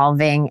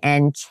evolving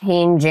and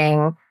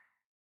changing,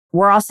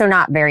 we're also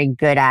not very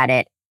good at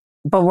it.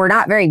 But we're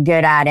not very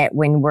good at it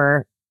when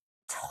we're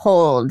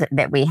told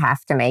that we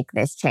have to make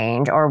this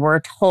change, or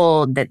we're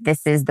told that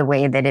this is the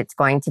way that it's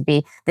going to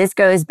be. This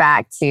goes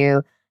back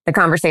to the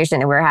conversation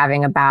that we're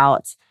having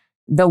about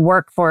the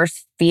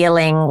workforce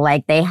feeling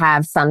like they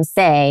have some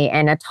say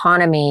and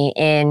autonomy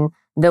in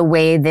the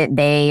way that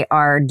they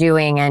are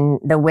doing and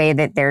the way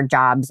that their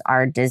jobs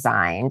are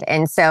designed.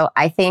 And so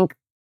I think,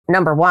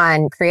 number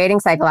one, creating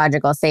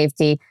psychological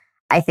safety,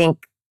 I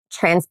think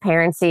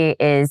transparency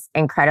is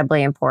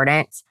incredibly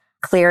important.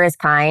 Clear is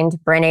kind.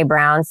 Brené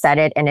Brown said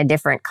it in a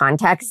different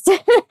context,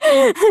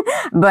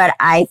 but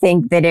I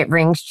think that it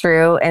rings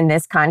true in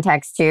this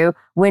context too.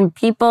 When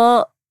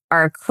people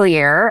are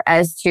clear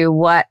as to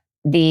what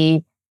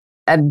the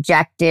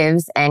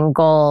objectives and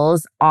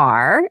goals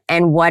are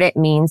and what it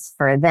means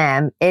for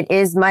them, it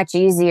is much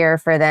easier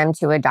for them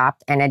to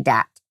adopt and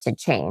adapt to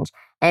change.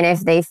 And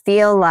if they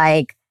feel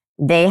like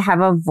they have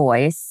a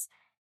voice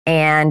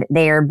and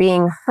they are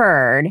being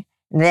heard,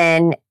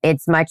 then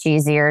it's much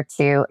easier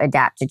to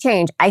adapt to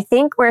change. I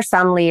think where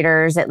some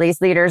leaders, at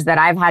least leaders that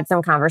I've had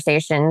some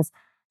conversations,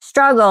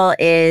 struggle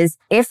is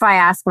if I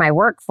ask my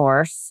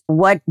workforce,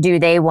 what do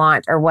they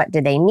want or what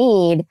do they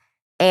need?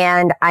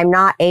 And I'm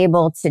not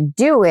able to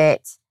do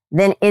it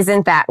then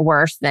isn't that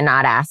worse than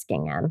not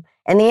asking him?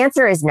 And the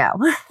answer is no.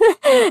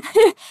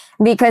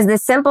 Because the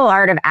simple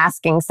art of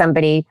asking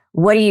somebody,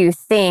 what do you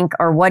think,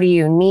 or what do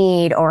you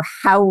need, or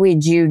how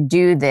would you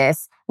do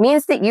this,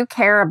 means that you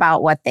care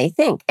about what they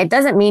think. It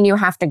doesn't mean you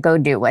have to go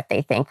do what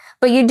they think,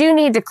 but you do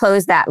need to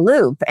close that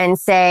loop and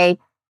say,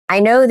 I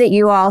know that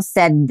you all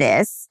said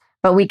this,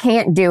 but we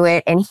can't do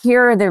it. And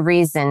here are the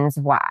reasons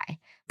why.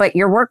 But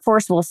your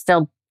workforce will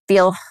still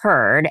feel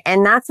heard.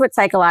 And that's what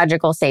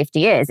psychological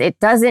safety is. It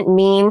doesn't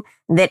mean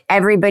that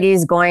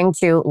everybody's going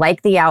to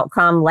like the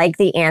outcome, like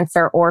the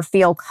answer, or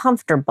feel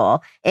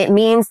comfortable. It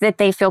means that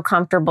they feel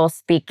comfortable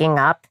speaking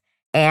up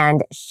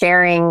and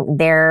sharing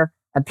their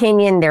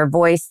opinion, their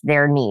voice,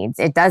 their needs.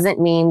 It doesn't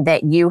mean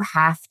that you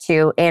have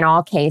to, in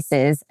all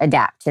cases,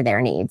 adapt to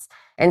their needs.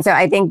 And so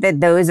I think that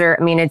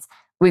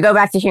we go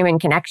back to human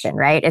connection,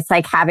 right? It's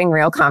like having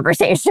real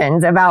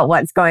conversations about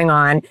what's going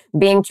on,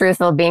 being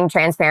truthful, being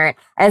transparent.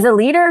 As a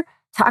leader,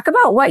 talk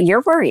about what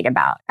you're worried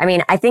about. I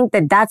mean, I think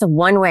that that's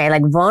one way.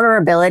 Like,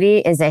 vulnerability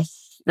is a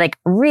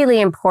really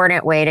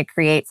important way to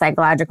create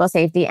psychological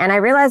safety. And I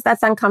realize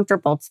that's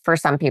uncomfortable for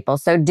some people.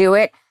 So do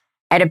it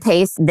at a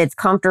pace that's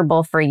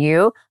comfortable for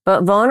you.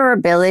 But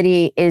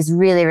vulnerability is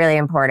really, really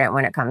important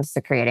when it comes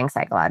to creating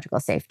psychological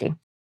safety.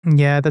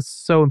 Yeah, that's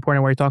so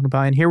important what you're talking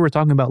about. And here we're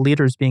talking about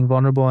leaders being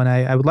vulnerable. And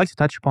I would like to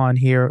touch upon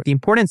here the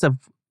importance of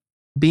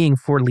being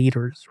for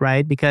leaders,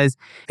 right? Because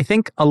I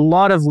think a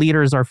lot of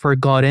leaders are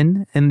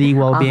forgotten in the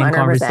well-being 100%.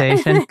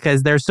 conversation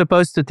because they're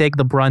supposed to take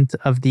the brunt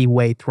of the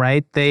weight,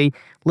 right? They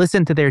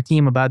listen to their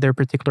team about their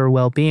particular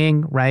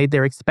well-being, right?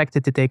 They're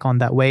expected to take on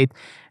that weight.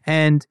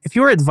 And if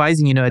you're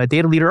advising, a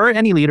data leader or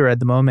any leader at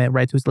the moment,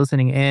 right, who's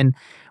listening in,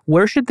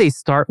 where should they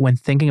start when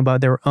thinking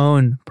about their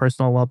own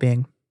personal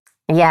well-being?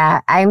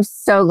 Yeah, I'm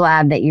so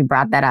glad that you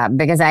brought that up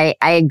because I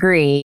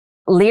agree.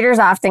 Leaders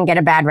often get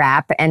a bad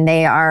rap and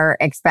they are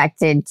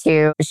expected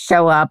to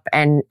show up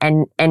and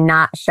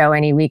not show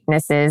any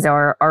weaknesses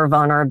or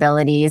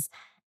vulnerabilities.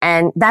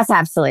 And that's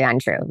absolutely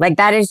untrue. Like,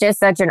 that is just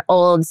such an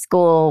old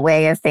school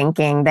way of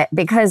thinking, that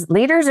because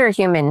leaders are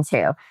human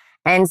too.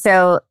 And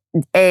so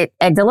at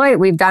Deloitte,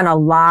 we've done a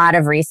lot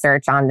of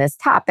research on this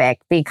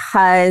topic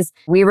because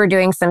we were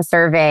doing some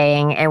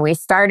surveying and we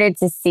started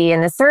to see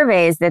in the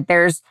surveys that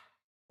there's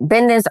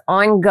been this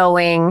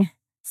ongoing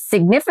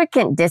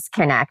significant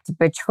disconnect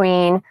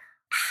between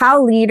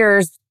how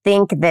leaders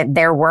think that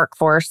their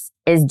workforce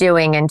is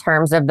doing in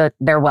terms of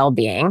their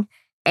well-being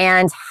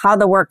and how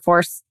the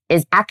workforce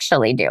is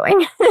actually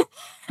doing.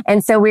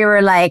 And so we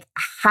were like,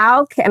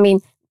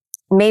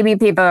 maybe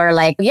people are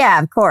like, yeah,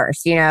 of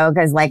course,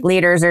 because like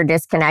leaders are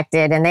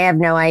disconnected and they have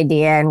no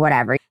idea and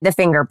whatever, the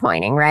finger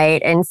pointing,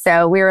 right? And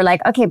so we were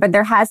like, okay, but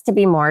there has to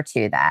be more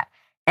to that.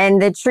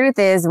 And the truth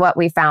is, what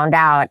we found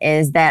out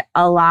is that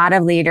a lot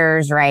of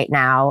leaders right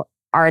now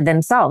are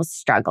themselves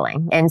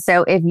struggling. And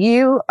so if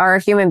you are a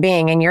human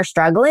being and you're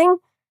struggling,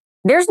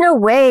 there's no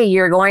way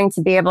you're going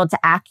to be able to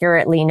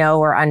accurately know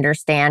or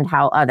understand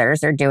how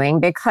others are doing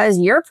because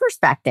your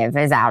perspective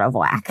is out of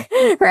whack,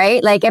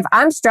 right? Like, if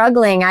I'm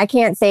struggling, I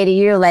can't say to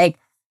you like,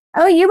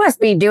 oh, you must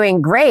be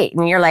doing great.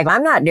 And you're like,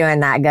 I'm not doing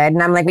that good.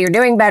 And I'm like, well, you're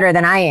doing better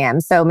than I am.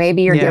 So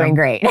maybe you're doing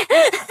great.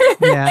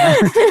 Yeah.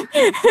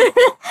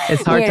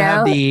 It's hard to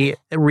have the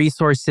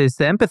resources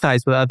to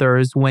empathize with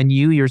others when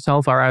you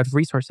yourself are out of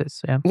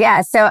resources.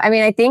 Yeah. So,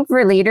 I think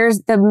for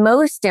leaders, the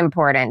most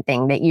important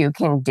thing that you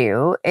can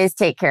do is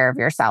take care of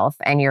yourself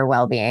and your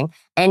well-being.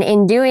 And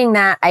in doing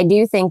that, I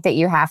do think that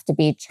you have to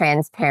be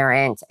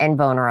transparent and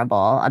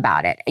vulnerable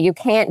about it. You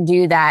can't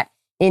do that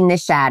in the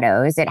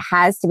shadows. It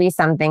has to be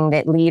something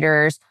that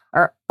leaders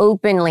are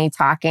openly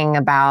talking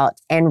about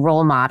and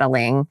role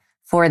modeling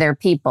for their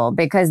people,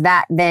 because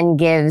that then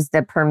gives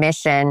the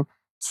permission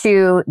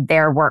to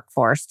their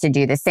workforce to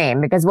do the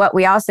same. Because what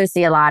we also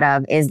see a lot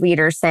of is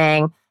leaders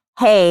saying,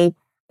 hey,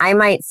 I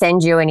might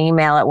send you an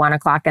email at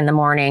 1:00 in the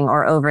morning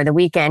or over the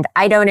weekend.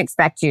 I don't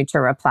expect you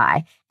to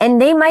reply. And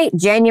they might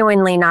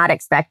genuinely not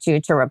expect you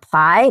to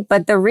reply,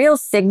 but the real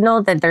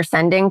signal that they're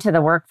sending to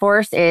the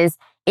workforce is,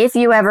 if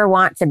you ever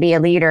want to be a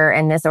leader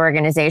in this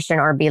organization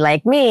or be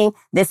like me,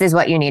 this is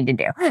what you need to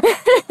do.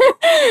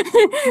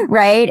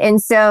 Right?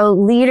 And so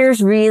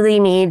leaders really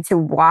need to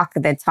walk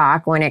the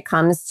talk when it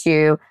comes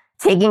to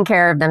taking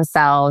care of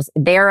themselves,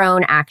 their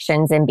own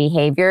actions and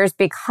behaviors,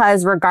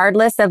 because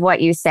regardless of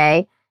what you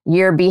say,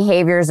 your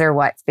behaviors are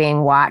what's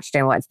being watched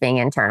and what's being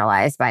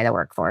internalized by the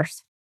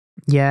workforce.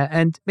 Yeah,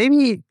 and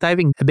maybe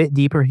diving a bit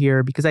deeper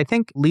here, because I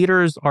think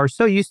leaders are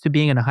so used to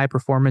being in a high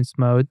performance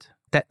mode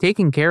that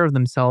taking care of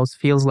themselves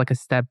feels like a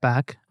step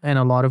back in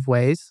a lot of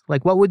ways.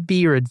 Like, what would be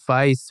your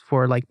advice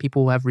for like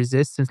people who have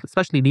resistance,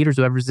 especially leaders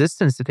who have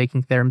resistance to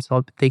taking care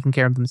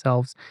of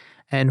themselves,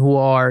 and who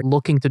are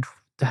looking to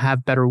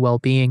have better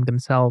well-being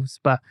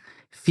themselves, but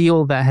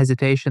feel that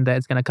hesitation that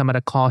it's going to come at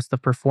a cost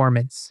of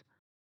performance?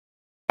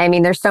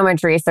 There's so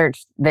much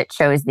research that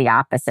shows the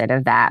opposite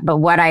of that. But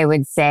what I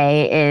would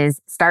say is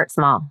start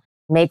small.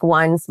 Make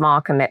one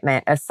small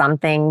commitment of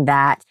something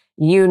that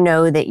you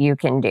know that you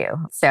can do.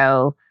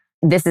 So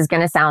this is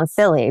going to sound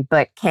silly,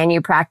 but can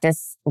you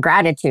practice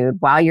gratitude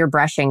while you're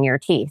brushing your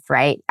teeth,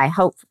 right? I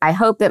hope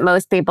that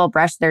most people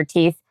brush their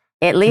teeth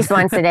at least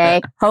once a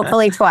day,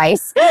 hopefully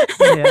twice. But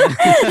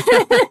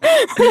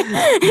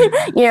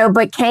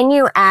can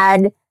you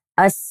add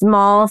a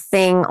small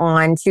thing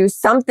on to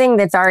something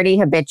that's already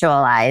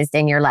habitualized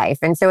in your life?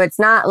 And so it's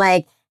not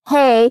like,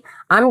 hey,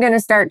 I'm going to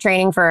start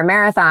training for a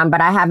marathon,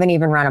 but I haven't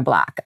even run a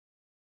block.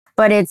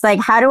 But it's like,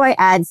 how do I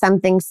add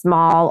something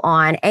small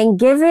on and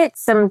give it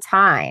some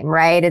time,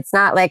 right? It's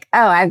not like,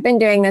 oh, I've been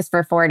doing this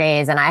for 4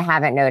 days and I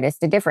haven't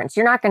noticed a difference.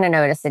 You're not going to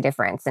notice a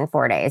difference in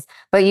 4 days,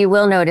 but you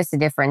will notice a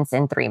difference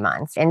in 3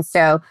 months. And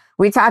so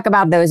we talk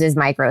about those as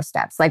micro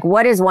steps. Like,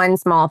 what is one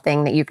small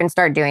thing that you can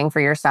start doing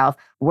for yourself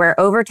where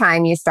over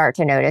time you start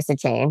to notice a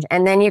change,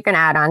 and then you can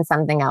add on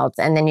something else,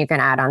 and then you can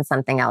add on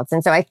something else.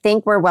 And so I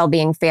think where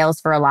well-being fails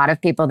for a lot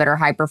of people that are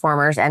high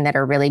performers and that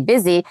are really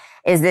busy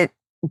is that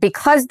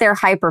because they're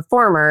high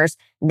performers,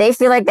 they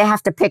feel like they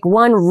have to pick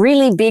one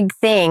really big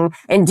thing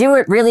and do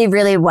it really,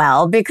 really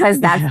well, because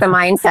that's the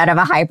mindset of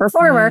a high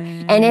performer.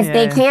 And if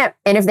they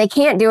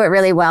can't do it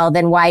really well,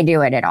 then why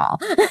do it at all?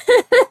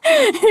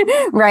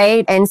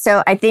 Right? And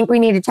so I think we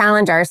need to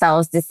challenge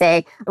ourselves to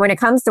say, when it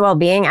comes to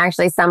well-being,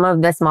 actually some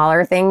of the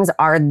smaller things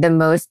are the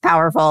most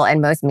powerful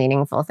and most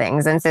meaningful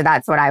things. And so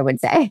that's what I would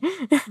say.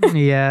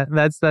 Yeah,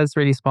 that's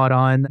really spot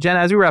on. Jen,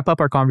 as we wrap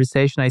up our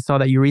conversation, I saw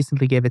that you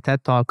recently gave a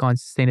TED Talk on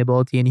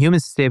sustainability and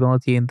human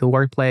sustainability in the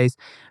workplace.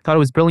 Thought it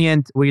was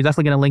brilliant. We're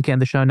definitely going to link it in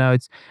the show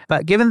notes.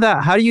 But given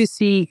that, how do you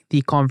see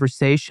the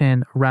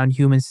conversation around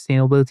human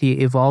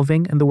sustainability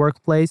evolving in the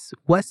workplace?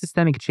 What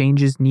systemic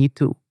changes need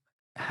to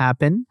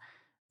happen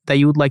that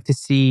you would like to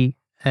see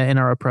in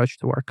our approach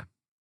to work?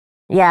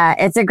 Yeah,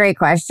 it's a great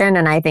question.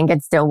 And I think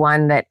it's still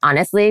one that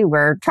honestly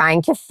we're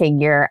trying to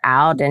figure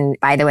out. And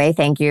by the way,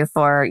 thank you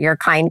for your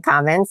kind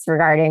comments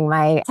regarding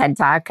my TED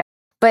Talk.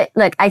 But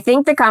look, I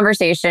think the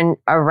conversation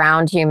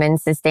around human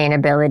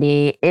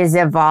sustainability is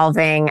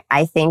evolving.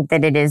 I think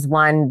that it is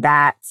one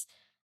that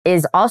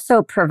is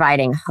also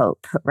providing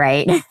hope,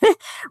 right?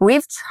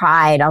 We've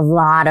tried a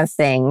lot of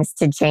things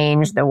to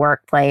change the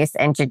workplace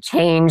and to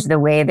change the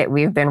way that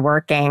we've been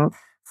working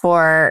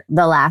for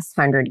the last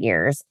 100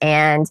 years.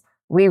 And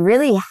we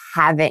really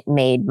haven't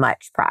made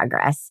much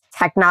progress.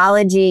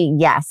 Technology,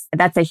 yes,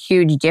 that's a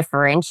huge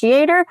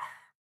differentiator,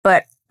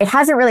 but it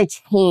hasn't really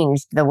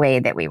changed the way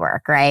that we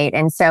work, right?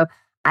 And so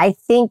I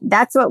think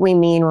that's what we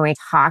mean when we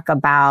talk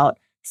about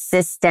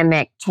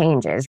systemic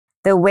changes.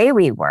 The way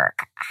we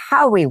work,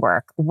 how we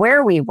work,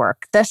 where we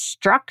work, the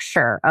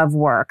structure of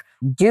work.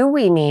 Do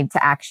we need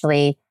to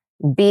actually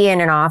be in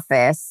an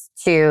office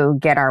to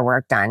get our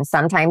work done?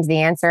 Sometimes the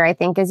answer, I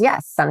think, is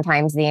yes.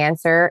 Sometimes the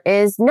answer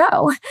is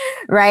no,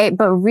 right?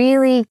 But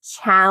really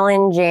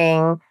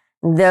challenging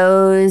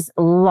those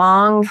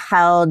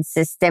long-held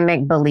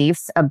systemic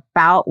beliefs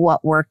about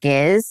what work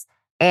is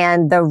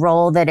and the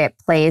role that it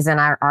plays in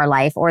our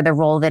life, or the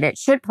role that it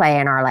should play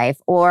in our life,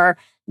 or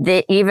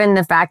even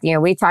the fact,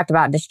 we talked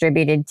about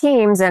distributed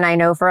teams, and I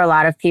know for a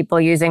lot of people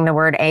using the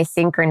word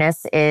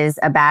asynchronous is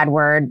a bad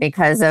word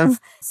because of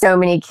so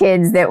many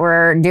kids that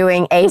were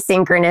doing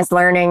asynchronous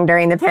learning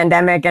during the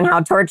pandemic and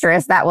how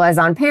torturous that was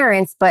on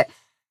parents. But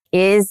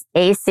is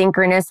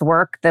asynchronous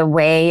work the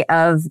way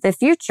of the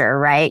future,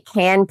 right?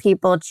 Can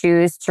people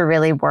choose to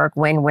really work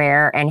when,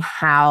 where, and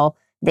how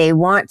they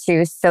want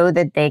to, so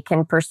that they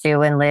can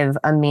pursue and live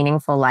a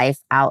meaningful life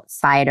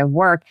outside of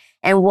work?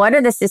 And what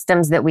are the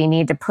systems that we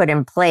need to put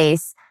in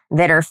place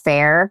that are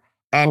fair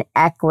and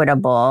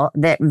equitable,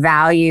 that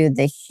value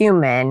the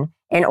human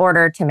in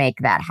order to make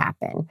that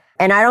happen?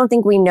 And I don't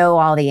think we know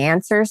all the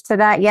answers to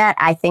that yet.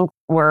 I think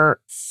we're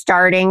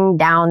starting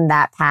down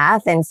that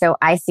path. And so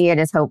I see it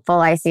as hopeful.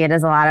 I see it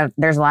as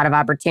there's a lot of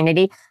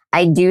opportunity.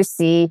 I do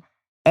see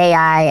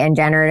AI and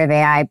generative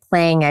AI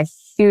playing a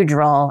huge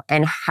role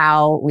in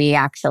how we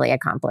actually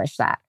accomplish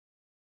that.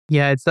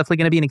 Yeah, it's definitely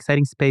going to be an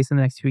exciting space in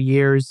the next few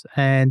years.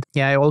 And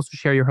yeah, I also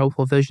share your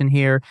hopeful vision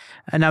here.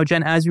 And now,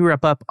 Jen, as we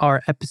wrap up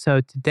our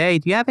episode today,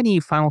 do you have any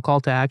final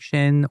call to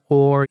action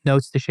or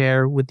notes to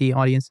share with the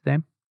audience today?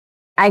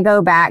 I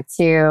go back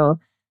to,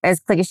 as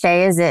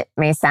cliche as it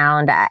may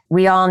sound,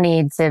 we all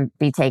need to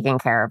be taking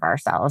care of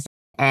ourselves.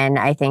 And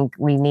I think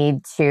we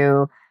need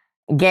to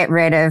get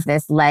rid of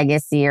this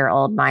legacy or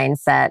old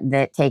mindset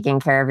that taking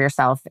care of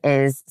yourself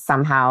is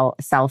somehow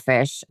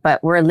selfish.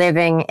 But we're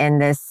living in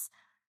this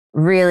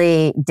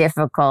really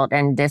difficult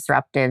and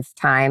disruptive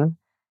time.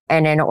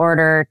 And in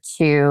order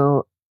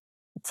to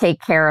take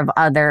care of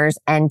others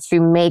and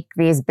to make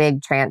these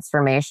big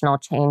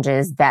transformational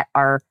changes that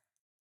are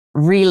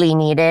really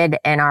needed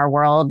in our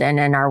world and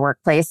in our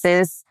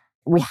workplaces,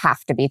 we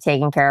have to be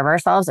taking care of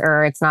ourselves,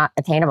 or it's not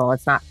attainable.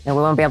 We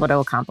won't be able to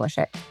accomplish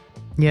it.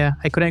 Yeah,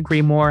 I couldn't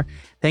agree more.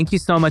 Thank you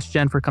so much,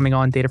 Jen, for coming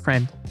on Data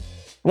Framed.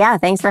 Yeah,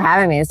 thanks for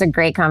having me. It's a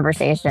great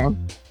conversation.